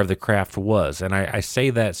where the craft was. And I say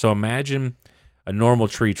that, so imagine a normal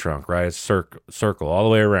tree trunk, right? It's circle all the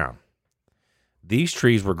way around. These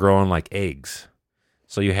trees were growing like eggs.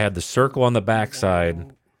 So you had the circle on the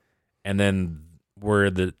backside, and then where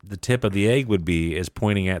the tip of the egg would be is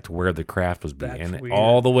pointing at to where the craft was being. And weird.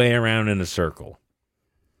 All the way around in a circle.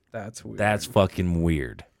 That's weird. That's fucking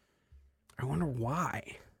weird. I wonder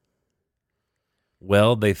why.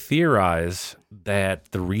 Well, they theorize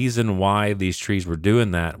that the reason why these trees were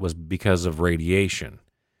doing that was because of radiation.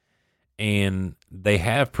 And they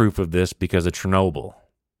have proof of this because of Chernobyl.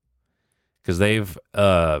 Because they've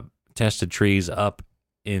tested trees up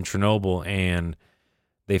in Chernobyl, and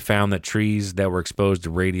they found that trees that were exposed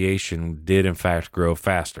to radiation did, in fact, grow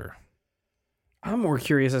faster. I'm more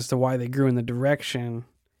curious as to why they grew in the direction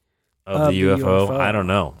of the UFO. I don't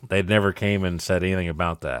know. They never came and said anything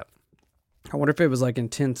about that. I wonder if it was like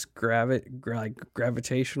intense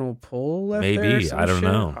gravitational pull left Maybe. There I don't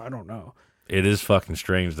know. I don't know. It is fucking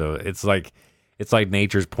strange, though. It's like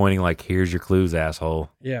nature's pointing like, here's your clues, asshole.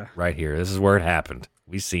 Yeah. Right here. This is where it happened.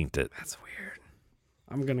 We seen it. That's weird.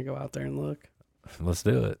 I'm going to go out there and look. Let's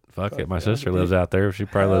do it. Fuck it. My sister lives out there. She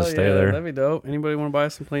probably lets us stay there. That'd be dope. Anybody want to buy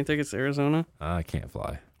some plane tickets to Arizona? I can't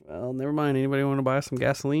fly. Well, never mind. Anybody want to buy some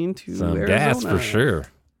gasoline to some Arizona? Gas for sure.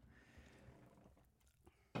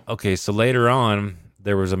 Okay, so later on,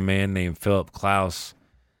 there was a man named Philip Klaus,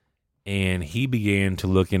 and he began to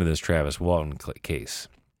look into this Travis Walton case.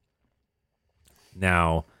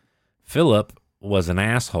 Now, Philip was an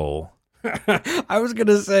asshole. I was going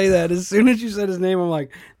to say that. As soon as you said his name, I'm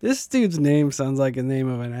like, this dude's name sounds like the name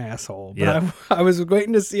of an asshole. But I was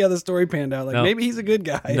waiting to see how the story panned out. Like, maybe he's a good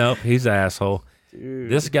guy. Nope, he's an asshole. Dude.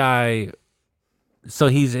 This guy, so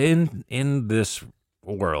he's in this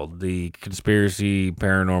world, the conspiracy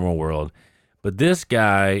paranormal world, but this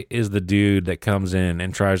guy is the dude that comes in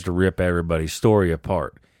and tries to rip everybody's story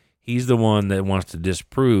apart. He's the one that wants to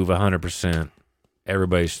disprove 100%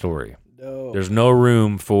 everybody's story. No. There's no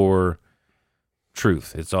room for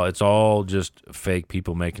truth. It's all just fake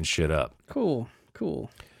people making shit up. Cool.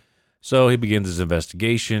 So he begins his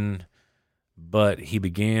investigation, but he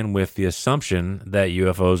began with the assumption that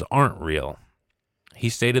UFOs aren't real. He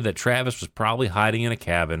stated that Travis was probably hiding in a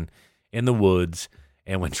cabin in the woods,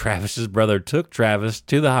 and when Travis's brother took Travis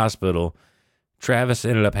to the hospital, Travis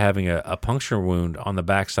ended up having a puncture wound on the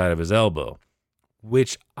backside of his elbow,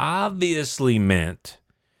 which obviously meant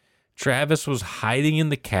Travis was hiding in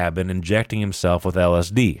the cabin injecting himself with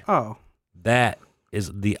LSD. Oh. That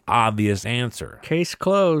is the obvious answer. Case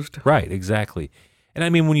closed. Right, exactly. And I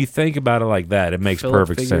mean, when you think about it like that, it makes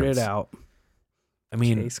perfect sense. Figured it out. I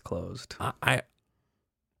mean, Case closed.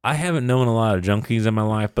 I haven't known a lot of junkies in my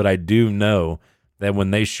life, but I do know that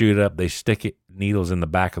when they shoot up, they stick needles in the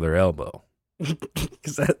back of their elbow.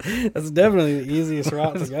 Because that's definitely the easiest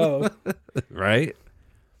route to go. Right?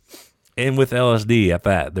 And with LSD at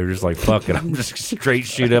that, they're just like, fuck it, I'm just straight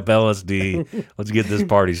shoot up LSD. Let's get this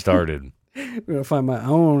party started. I'm going to find my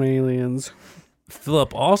own aliens.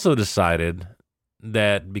 Philip also decided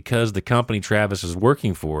that because the company Travis was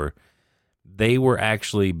working for, they were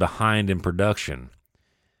actually behind in production.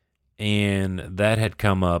 And that had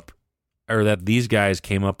come up, or that these guys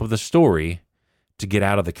came up with a story to get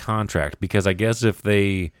out of the contract. Because I guess if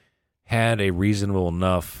they had a reasonable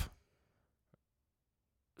enough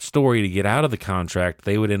story to get out of the contract,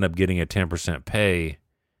 they would end up getting a 10% pay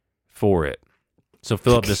for it. So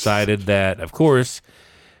Philip decided that, of course,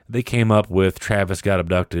 they came up with Travis got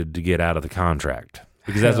abducted to get out of the contract.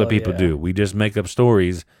 Because that's what people do. We just make up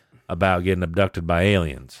stories about getting abducted by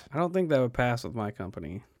aliens. I don't think that would pass with my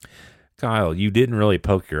company. Kyle, you didn't really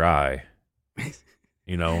poke your eye.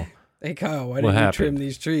 You know? Hey, Kyle, why What didn't happened? you trim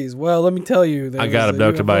these trees? Well, let me tell you. I got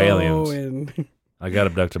abducted by aliens. And I got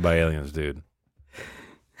abducted by aliens, dude.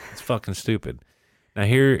 It's fucking stupid. Now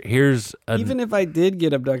here's even if I did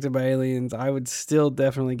get abducted by aliens, I would still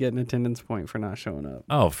definitely get an attendance point for not showing up.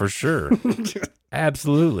 Oh, for sure.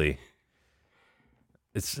 Absolutely.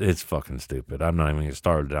 It's fucking stupid. I'm not even gonna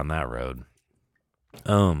start down that road.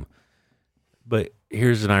 But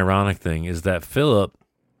here's an ironic thing is that Philip,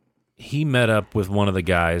 he met up with one of the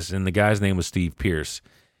guys, and the guy's name was Steve Pierce.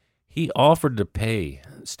 He offered to pay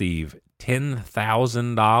Steve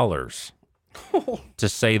 $10,000 to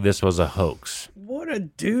say this was a hoax. What a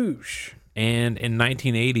douche. And in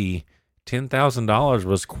 1980, $10,000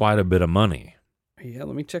 was quite a bit of money. Yeah,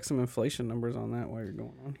 let me check some inflation numbers on that while you're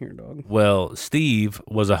going on here, dog. Well, Steve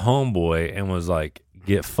was a homeboy and was like,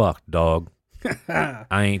 get fucked, dog. I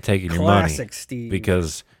ain't taking your money. Classic Steve.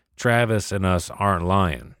 Because Travis and us aren't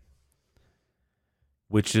lying.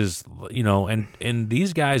 Which is, you know, and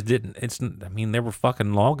these guys didn't, they were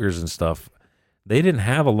fucking loggers and stuff. They didn't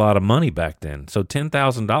have a lot of money back then. So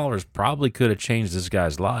 $10,000 probably could have changed this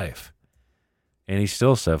guy's life. And he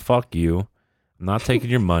still said, fuck you. I'm not taking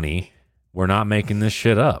your money. We're not making this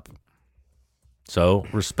shit up. So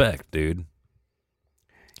respect, dude.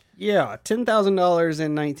 Yeah, $10,000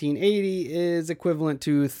 in 1980 is equivalent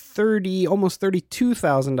to almost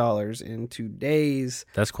 $32,000 in today's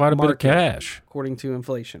That's quite a bit of market, cash. according to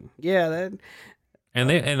inflation. Yeah, that.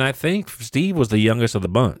 And I think Steve was the youngest of the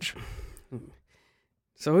bunch.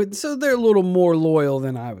 So they're a little more loyal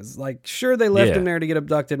than I was. Like, sure, they left Yeah. him there to get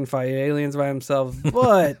abducted and fight aliens by himself,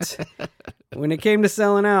 but when it came to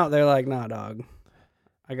selling out, they're like, "Nah, dog,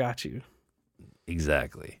 I got you."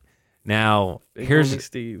 Exactly. Now, Big here's homie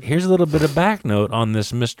Steve. a little bit of back note on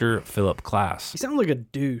this Mr. Philip Klass. He sounds like a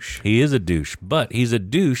douche. He is a douche, but he's a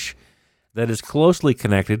douche that is closely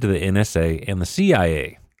connected to the NSA and the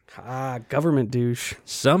CIA. Government douche.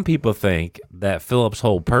 Some people think that Philip's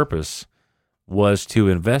whole purpose was to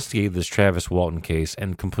investigate this Travis Walton case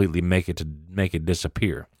and completely make it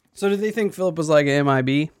disappear. So did they think Philip was like an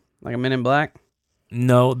MIB, like a Men in Black?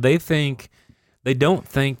 No, they don't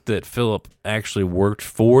think that Philip actually worked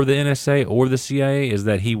for the NSA or the CIA, is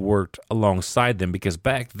that he worked alongside them, because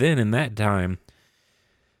back then in that time,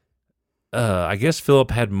 I guess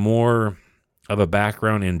Philip had more of a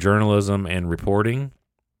background in journalism and reporting.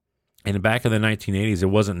 And back in the 1980s, it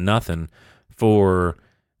wasn't nothing for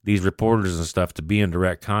these reporters and stuff to be in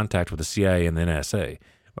direct contact with the CIA and the NSA,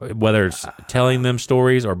 whether it's telling them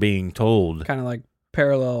stories or being told. Kind of like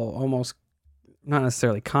parallel, almost not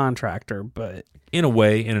necessarily contractor, but In a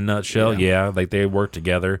way, in a nutshell, yeah, like they work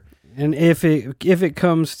together. and if it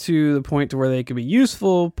comes to the point to where they could be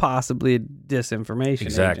useful, possibly a disinformation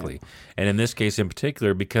Exactly. agent. And in this case in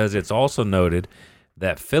particular, because it's also noted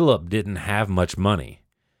that Philip didn't have much money.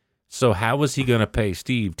 So how was he going to pay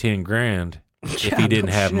Steve $10,000 if Yeah, he didn't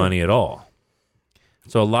no have shit. money at all?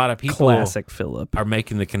 So a lot of people Classic Philip. are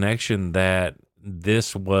making the connection that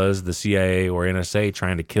this was the CIA or NSA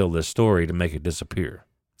trying to kill this story to make it disappear,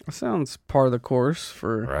 Sounds par the course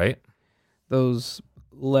for right? those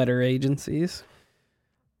letter agencies.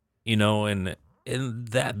 You know, and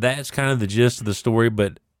that's kind of the gist of the story.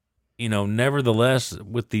 But, you know, nevertheless,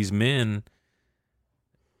 with these men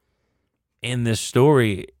in this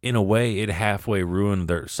story, in a way, it halfway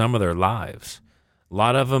ruined some of their lives. A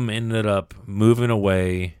lot of them ended up moving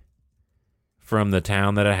away from the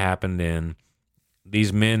town that it happened in.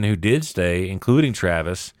 These men who did stay, including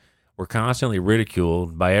Travis, were constantly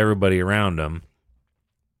ridiculed by everybody around them.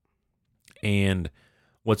 And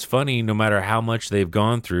what's funny, no matter how much they've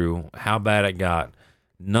gone through, how bad it got,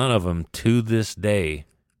 none of them to this day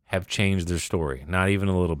have changed their story. Not even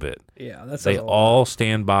a little bit. Yeah, that's They all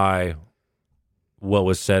stand by what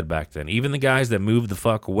was said back then. Even the guys that moved the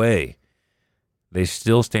fuck away, they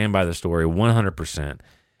still stand by the story 100%.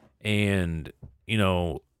 And, you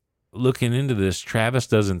know, looking into this, Travis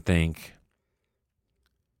doesn't think,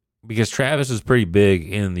 because Travis is pretty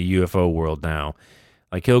big in the UFO world now.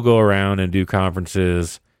 Like, he'll go around and do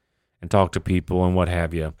conferences and talk to people and what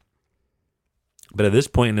have you. But at this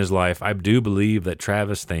point in his life, I do believe that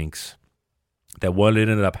Travis thinks that what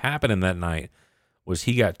ended up happening that night was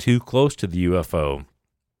he got too close to the UFO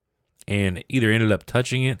and either ended up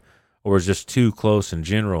touching it or was just too close in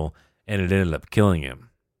general, and it ended up killing him.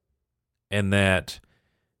 And that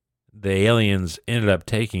the aliens ended up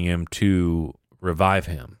taking him to revive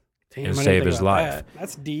him and save his life. That.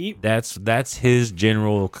 That's deep. That's his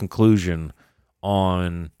general conclusion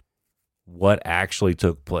on what actually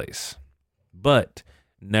took place. But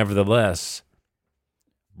nevertheless,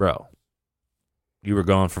 bro, you were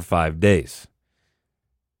gone for 5 days.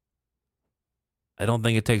 I don't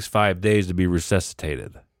think it takes 5 days to be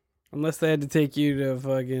resuscitated. Unless they had to take you to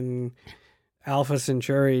fucking Alpha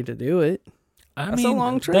Centauri to do it. That's a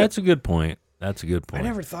long trip. That's a good point. That's a good point. I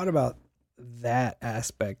never thought about that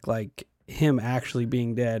aspect, like him actually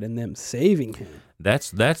being dead and them saving him.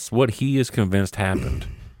 That's what he is convinced happened.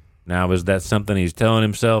 Now, is that something he's telling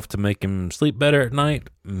himself to make him sleep better at night?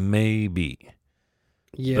 Maybe.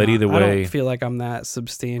 Yeah, but either way, I don't feel like I'm that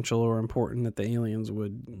substantial or important that the aliens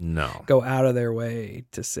would go out of their way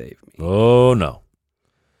to save me. Oh, no.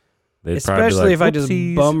 They'd Especially like, if I just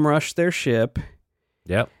bum rushed their ship.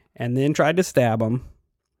 Yep. And then tried to stab them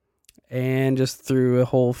and just threw a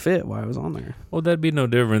whole fit while I was on there. Well, that'd be no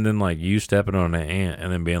different than like you stepping on an ant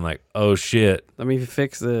and then being like, oh shit, let me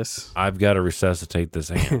fix this. I've got to resuscitate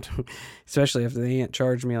this ant. Especially if the ant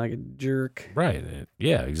charged me like a jerk. Right.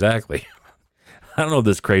 Yeah, exactly. I don't know what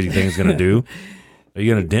this crazy thing's going to do. Are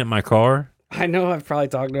you going to dent my car? I know I've probably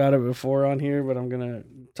talked about it before on here, but I'm going to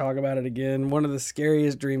talk about it again. One of the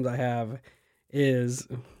scariest dreams I have is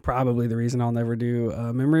probably the reason I'll never do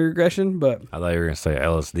memory regression, but I thought you were going to say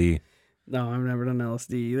LSD. No, I've never done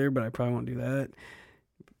LSD either, but I probably won't do that.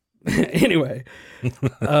 Anyway,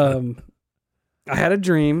 I had a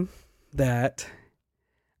dream that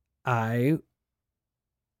I'm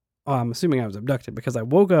assuming I was abducted because I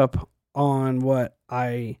woke up on what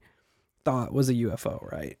I thought was a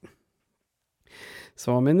UFO, right?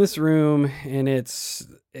 So I'm in this room and it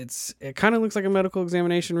kind of looks like a medical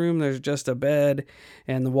examination room. There's just a bed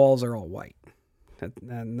and the walls are all white.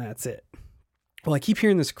 And that's it. Well, I keep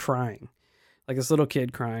hearing this crying, like this little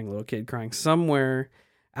kid crying somewhere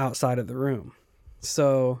outside of the room.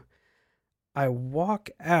 So I walk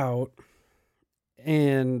out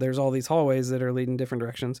and there's all these hallways that are leading different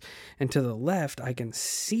directions. And to the left, I can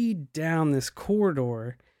see down this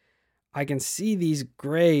corridor. I can see these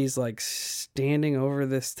grays like standing over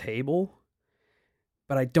this table,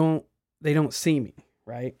 but they don't see me,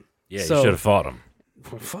 right? Yeah, so, you should have fought them.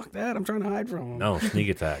 Well, fuck that. I'm trying to hide from them. No, sneak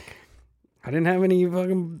attack. I didn't have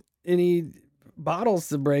any bottles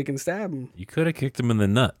to break and stab them. You could have kicked them in the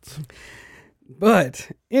nuts.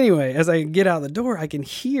 But anyway, as I get out the door, I can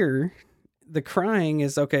hear the crying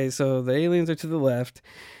is okay. So the aliens are to the left,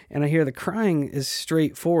 and I hear the crying is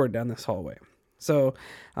straight forward down this hallway. So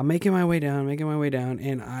I'm making my way down,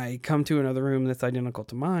 and I come to another room that's identical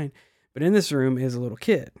to mine. But in this room is a little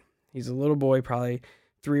kid. He's a little boy, probably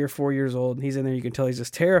 3 or 4 years old, and he's in there. You can tell he's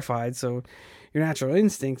just terrified. So your natural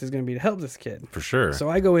instinct is going to be to help this kid. For sure. So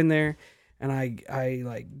I go in there and I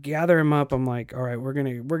like gather him up. I'm like, all right, we're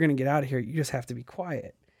going to get out of here. You just have to be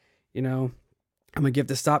quiet. You know, I'm going to get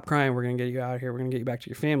to stop crying. We're going to get you out of here. We're going to get you back to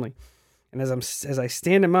your family. And as I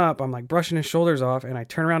stand him up, I'm like brushing his shoulders off, and I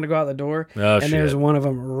turn around to go out the door, and there's one of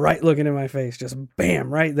them right looking in my face, just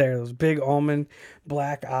bam, right there. Those big almond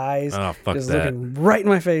black eyes, just looking right in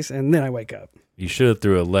my face, and then I wake up. You should have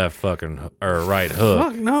threw a left or right hook.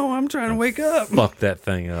 Fuck no, I'm trying to wake up. Fuck that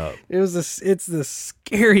thing up. It's the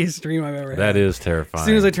scariest dream I've ever had. That is terrifying. As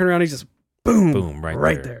soon as I turn around, he's just boom,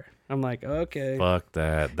 right there. I'm like, okay, fuck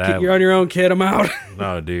that. You're on your own, kid. I'm out.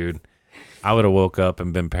 No, dude. I would have woke up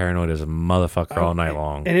and been paranoid as a motherfucker all night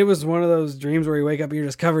long. And it was one of those dreams where you wake up and you're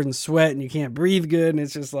just covered in sweat and you can't breathe good. And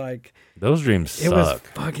it's just like... Those dreams suck. It was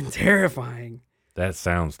fucking terrifying. That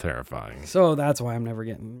sounds terrifying. So that's why I'm never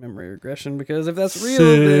getting memory regression, because if that's real,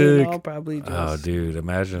 then I'll probably just... Oh, dude,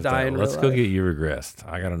 imagine if that... Let's go get you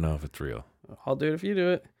regressed. I got to know if it's real. I'll do it if you do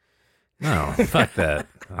it. No, fuck that.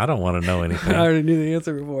 I don't want to know anything. I already knew the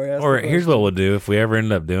answer before I asked. Or here's what we'll do if we ever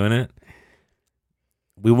end up doing it.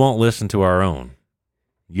 We won't listen to our own.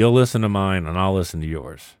 You'll listen to mine, and I'll listen to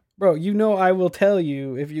yours. Bro, you know I will tell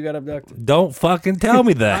you if you got abducted. Don't fucking tell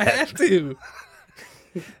me I that. have to.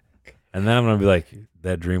 And then I'm going to be like,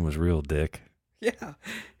 that dream was real, dick. Yeah.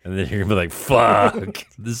 And then you're going to be like, fuck,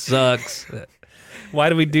 this sucks. Why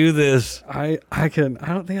do we do this? I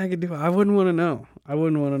don't think I could do it. I wouldn't want to know.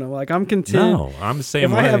 Like, I'm content. No, I'm the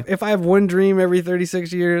same way. If I have one dream every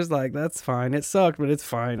 36 years, like, that's fine. It sucked, but it's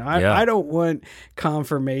fine. I don't want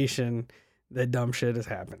confirmation that dumb shit has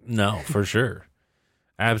happened. No, for sure.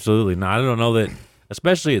 Absolutely not. I don't know that,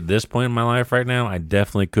 especially at this point in my life right now, I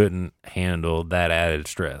definitely couldn't handle that added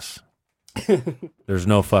stress. There's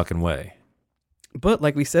no fucking way. But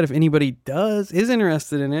like we said, if anybody is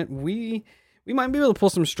interested in it, we might be able to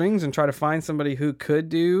pull some strings and try to find somebody who could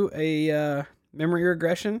do a memory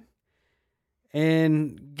regression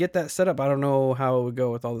and get that set up. I don't know how it would go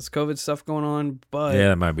with all this COVID stuff going on, but Yeah,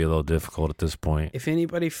 that might be a little difficult at this point. if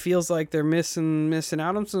anybody feels like they're missing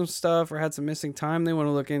out on some stuff or had some missing time they want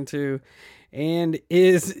to look into and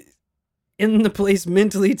is in the place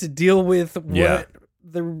mentally to deal with what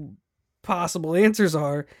the possible answers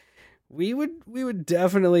are, we would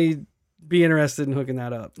definitely be interested in hooking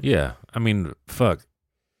that up. Yeah, I mean, fuck.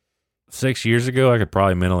 6 years ago, I could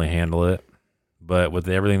probably mentally handle it. But with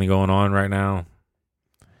everything going on right now,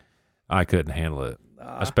 I couldn't handle it.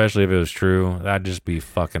 Especially if it was true. I'd just be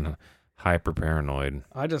fucking hyper paranoid.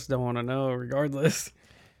 I just don't want to know regardless.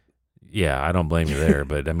 Yeah, I don't blame you there.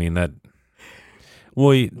 But I mean,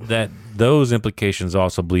 those implications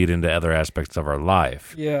also bleed into other aspects of our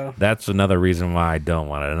life. Yeah. That's another reason why I don't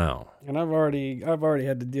want to know. And I've already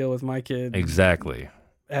had to deal with my kid Exactly.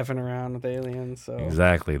 effing around with aliens, so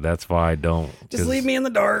Exactly. That's why I don't. just leave me in the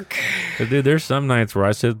dark. 'Cause, dude, there's some nights where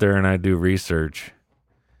I sit there and I do research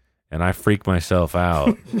and I freak myself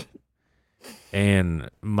out. And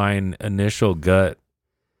my initial gut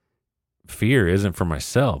fear isn't for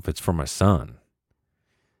myself, it's for my son.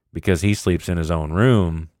 Because he sleeps in his own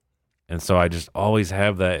room. And so I just always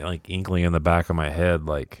have that like inkling in the back of my head,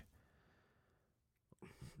 like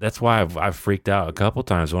that's why I've freaked out a couple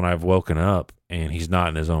times when I've woken up and he's not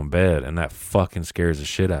in his own bed, and that fucking scares the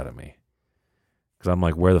shit out of me. Because I'm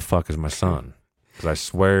like, where the fuck is my son? Because I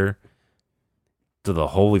swear to the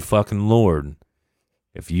holy fucking Lord,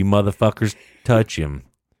 if you motherfuckers touch him,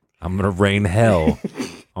 I'm going to rain hell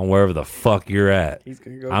on wherever the fuck you're at. He's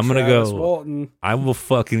gonna go. I'm going to Travis go. Walton. I will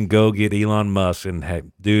fucking go get Elon Musk and, hey,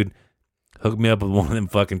 dude, hook me up with one of them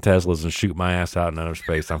fucking Teslas and shoot my ass out in outer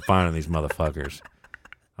space. I'm finding these motherfuckers.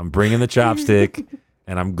 I'm bringing the chopstick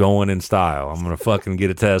and I'm going in style. I'm going to fucking get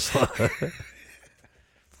a Tesla.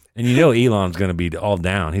 And you know Elon's going to be all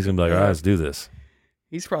down. He's going to be like, all right, let's do this.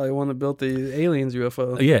 He's probably the one that built the aliens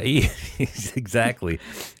UFO. Yeah, exactly.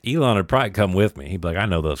 Elon would probably come with me. He'd be like, I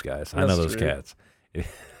know those guys. I know those true. cats.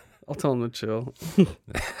 I'll tell him to chill.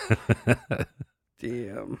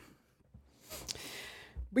 Damn.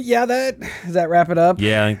 But yeah, does that wrap it up?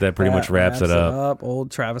 Yeah, I think that pretty much wraps it up.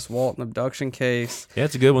 Old Travis Walton abduction case. Yeah,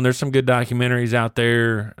 it's a good one. There's some good documentaries out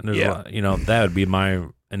there. And there's a lot, that would be my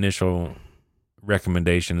initial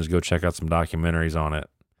recommendation is go check out some documentaries on it.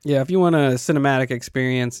 Yeah, if you want a cinematic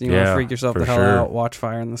experience and you want to freak yourself for the hell sure. out, watch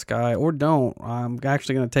Fire in the Sky, or don't. I'm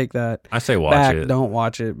actually going to take that I say watch back. it. Don't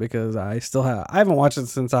watch it because I haven't watched it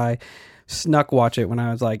since I snuck watch it when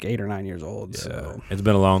I was like 8 or 9 years old. Yeah. So It's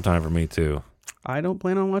been a long time for me too. I don't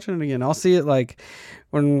plan on watching it again. I'll see it like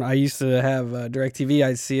when I used to have DirecTV.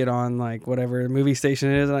 I'd see it on like whatever movie station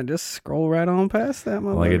it is, and I just scroll right on past that.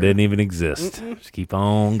 Like it didn't even exist. Just keep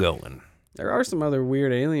on going. There are some other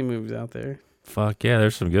weird alien movies out there. Fuck yeah,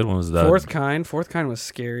 there's some good ones though. Fourth Kind was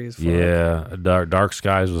scary as fuck. Yeah, Dark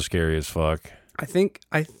Skies was scary as fuck. I've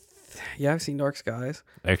seen Dark Skies.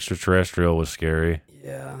 Extraterrestrial was scary.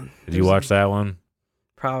 Yeah. Did you watch that one?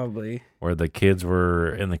 Probably. Where the kids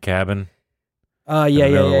were in the cabin? Yeah.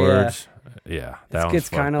 Yeah, that It's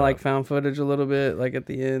kind of fucked like up. found footage a little bit. Like at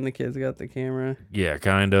the end, the kids got the camera. Yeah,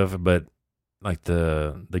 kind of, but like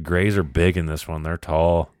the Greys are big in this one. They're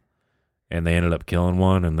tall, and they ended up killing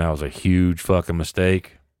one, and that was a huge fucking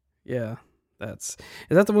mistake. Yeah. Is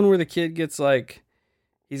that the one where the kid gets like,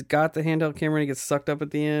 he's got the handheld camera and he gets sucked up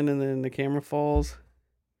at the end and then the camera falls?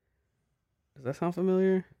 Does that sound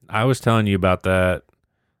familiar? I was telling you about that.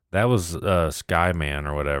 That was Skyman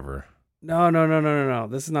or whatever. No.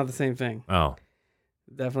 This is not the same thing. Oh,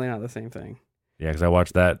 Definitely not the same thing. yeah, because I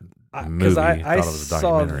watched that movie. Because I thought it was a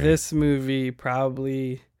saw documentary. this movie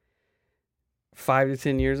probably 5 to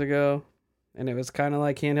 10 years ago, and it was kind of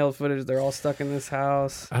like handheld footage. They're all stuck in this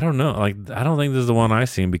house. I don't know. Like, I don't think this is the one I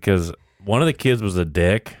seen because one of the kids was a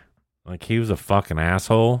dick. Like, he was a fucking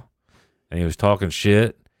asshole, and he was talking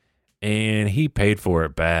shit, and he paid for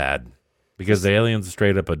it bad because the aliens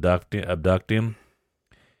straight up abduct him,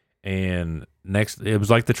 And next, it was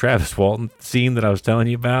like the Travis Walton scene that I was telling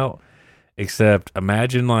you about, except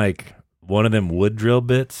imagine like one of them wood drill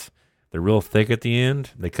bits. They're real thick at the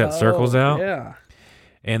end. They cut circles out. Yeah.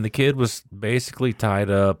 And the kid was basically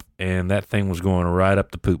tied up, and that thing was going right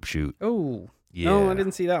up the poop chute. Oh. Yeah. No, I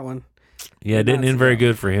didn't see that one. Yeah, it didn't end very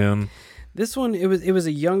good for him. This one, it was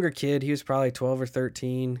a younger kid. He was probably 12 or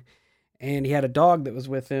 13, and he had a dog that was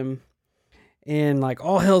with him. And like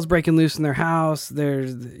all hell's breaking loose in their house.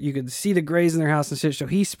 You could see the grays in their house and shit. So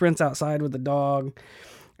he sprints outside with the dog,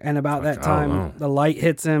 and about that time, the light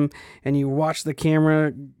hits him, and you watch the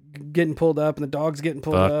camera getting pulled up, and the dog's getting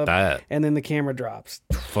pulled up. That. And then the camera drops.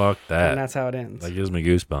 Fuck that. And that's how it ends. That gives me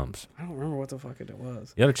goosebumps. I don't remember what the fuck it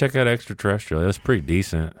was. You got to check out Extraterrestrial. It was pretty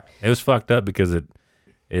decent. It was fucked up because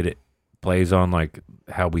it plays on like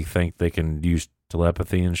how we think they can use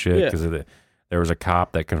telepathy and shit. Because there was a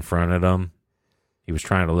cop that confronted him. He was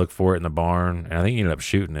trying to look for it in the barn, and I think he ended up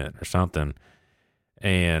shooting it or something.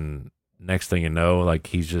 And next thing you know, like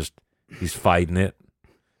he's fighting it,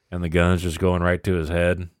 and the gun's just going right to his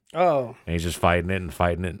head. Oh. And he's just fighting it and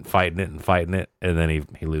fighting it and fighting it and fighting it, and then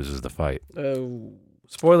he loses the fight. Oh.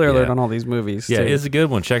 Spoiler alert on all these movies. Yeah, too. it's a good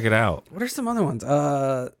one. Check it out. What are some other ones?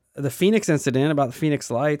 The Phoenix incident about the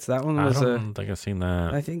Phoenix Lights. That one was I don't think I've seen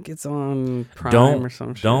that. I think it's on Prime or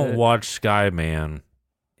some shit. Don't watch Skyman.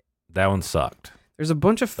 That one sucked. There's a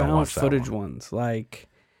bunch of Don't found watch that footage one. ones. Like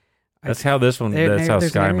That's how this one. That's how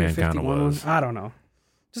there's an Area Skyman kind of 51 was. one. I don't know.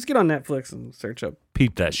 Just get on Netflix and search up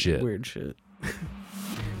Peep that shit. weird shit.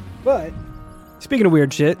 But speaking of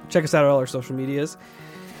weird shit, check us out on all our social medias.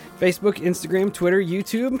 Facebook, Instagram, Twitter,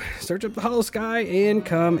 YouTube. Search up The Hollow Sky and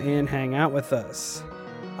come and hang out with us.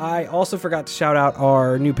 I also forgot to shout out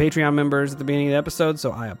our new Patreon members at the beginning of the episode,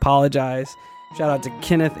 so I apologize. Shout out to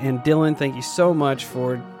Kenneth and Dylan. Thank you so much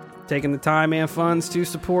for taking the time and funds to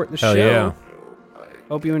support the show. Yeah.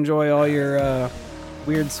 Hope you enjoy all your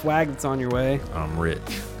weird swag that's on your way. I'm rich.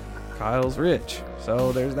 Kyle's rich,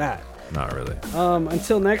 so there's that. Not really.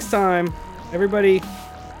 Until next time, everybody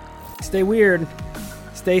stay weird,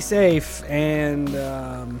 stay safe, and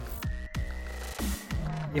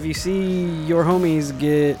if you see your homies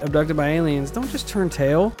get abducted by aliens, don't just turn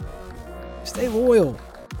tail. Stay loyal.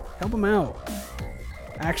 Help them out.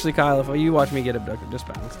 Actually, Kyle, if you watch me get abducted, just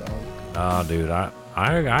bounce, dog. Oh, dude,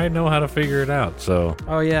 I know how to figure it out. So.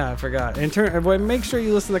 Oh yeah, I forgot. And make sure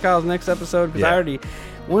you listen to Kyle's next episode because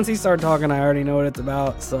once he started talking, I already know what it's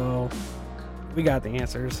about. So we got the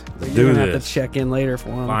answers. So you're gonna have to check in later for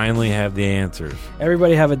him. Finally have the answers.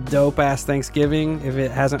 Everybody have a dope ass Thanksgiving if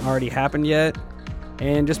it hasn't already happened yet,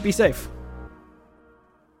 and just be safe.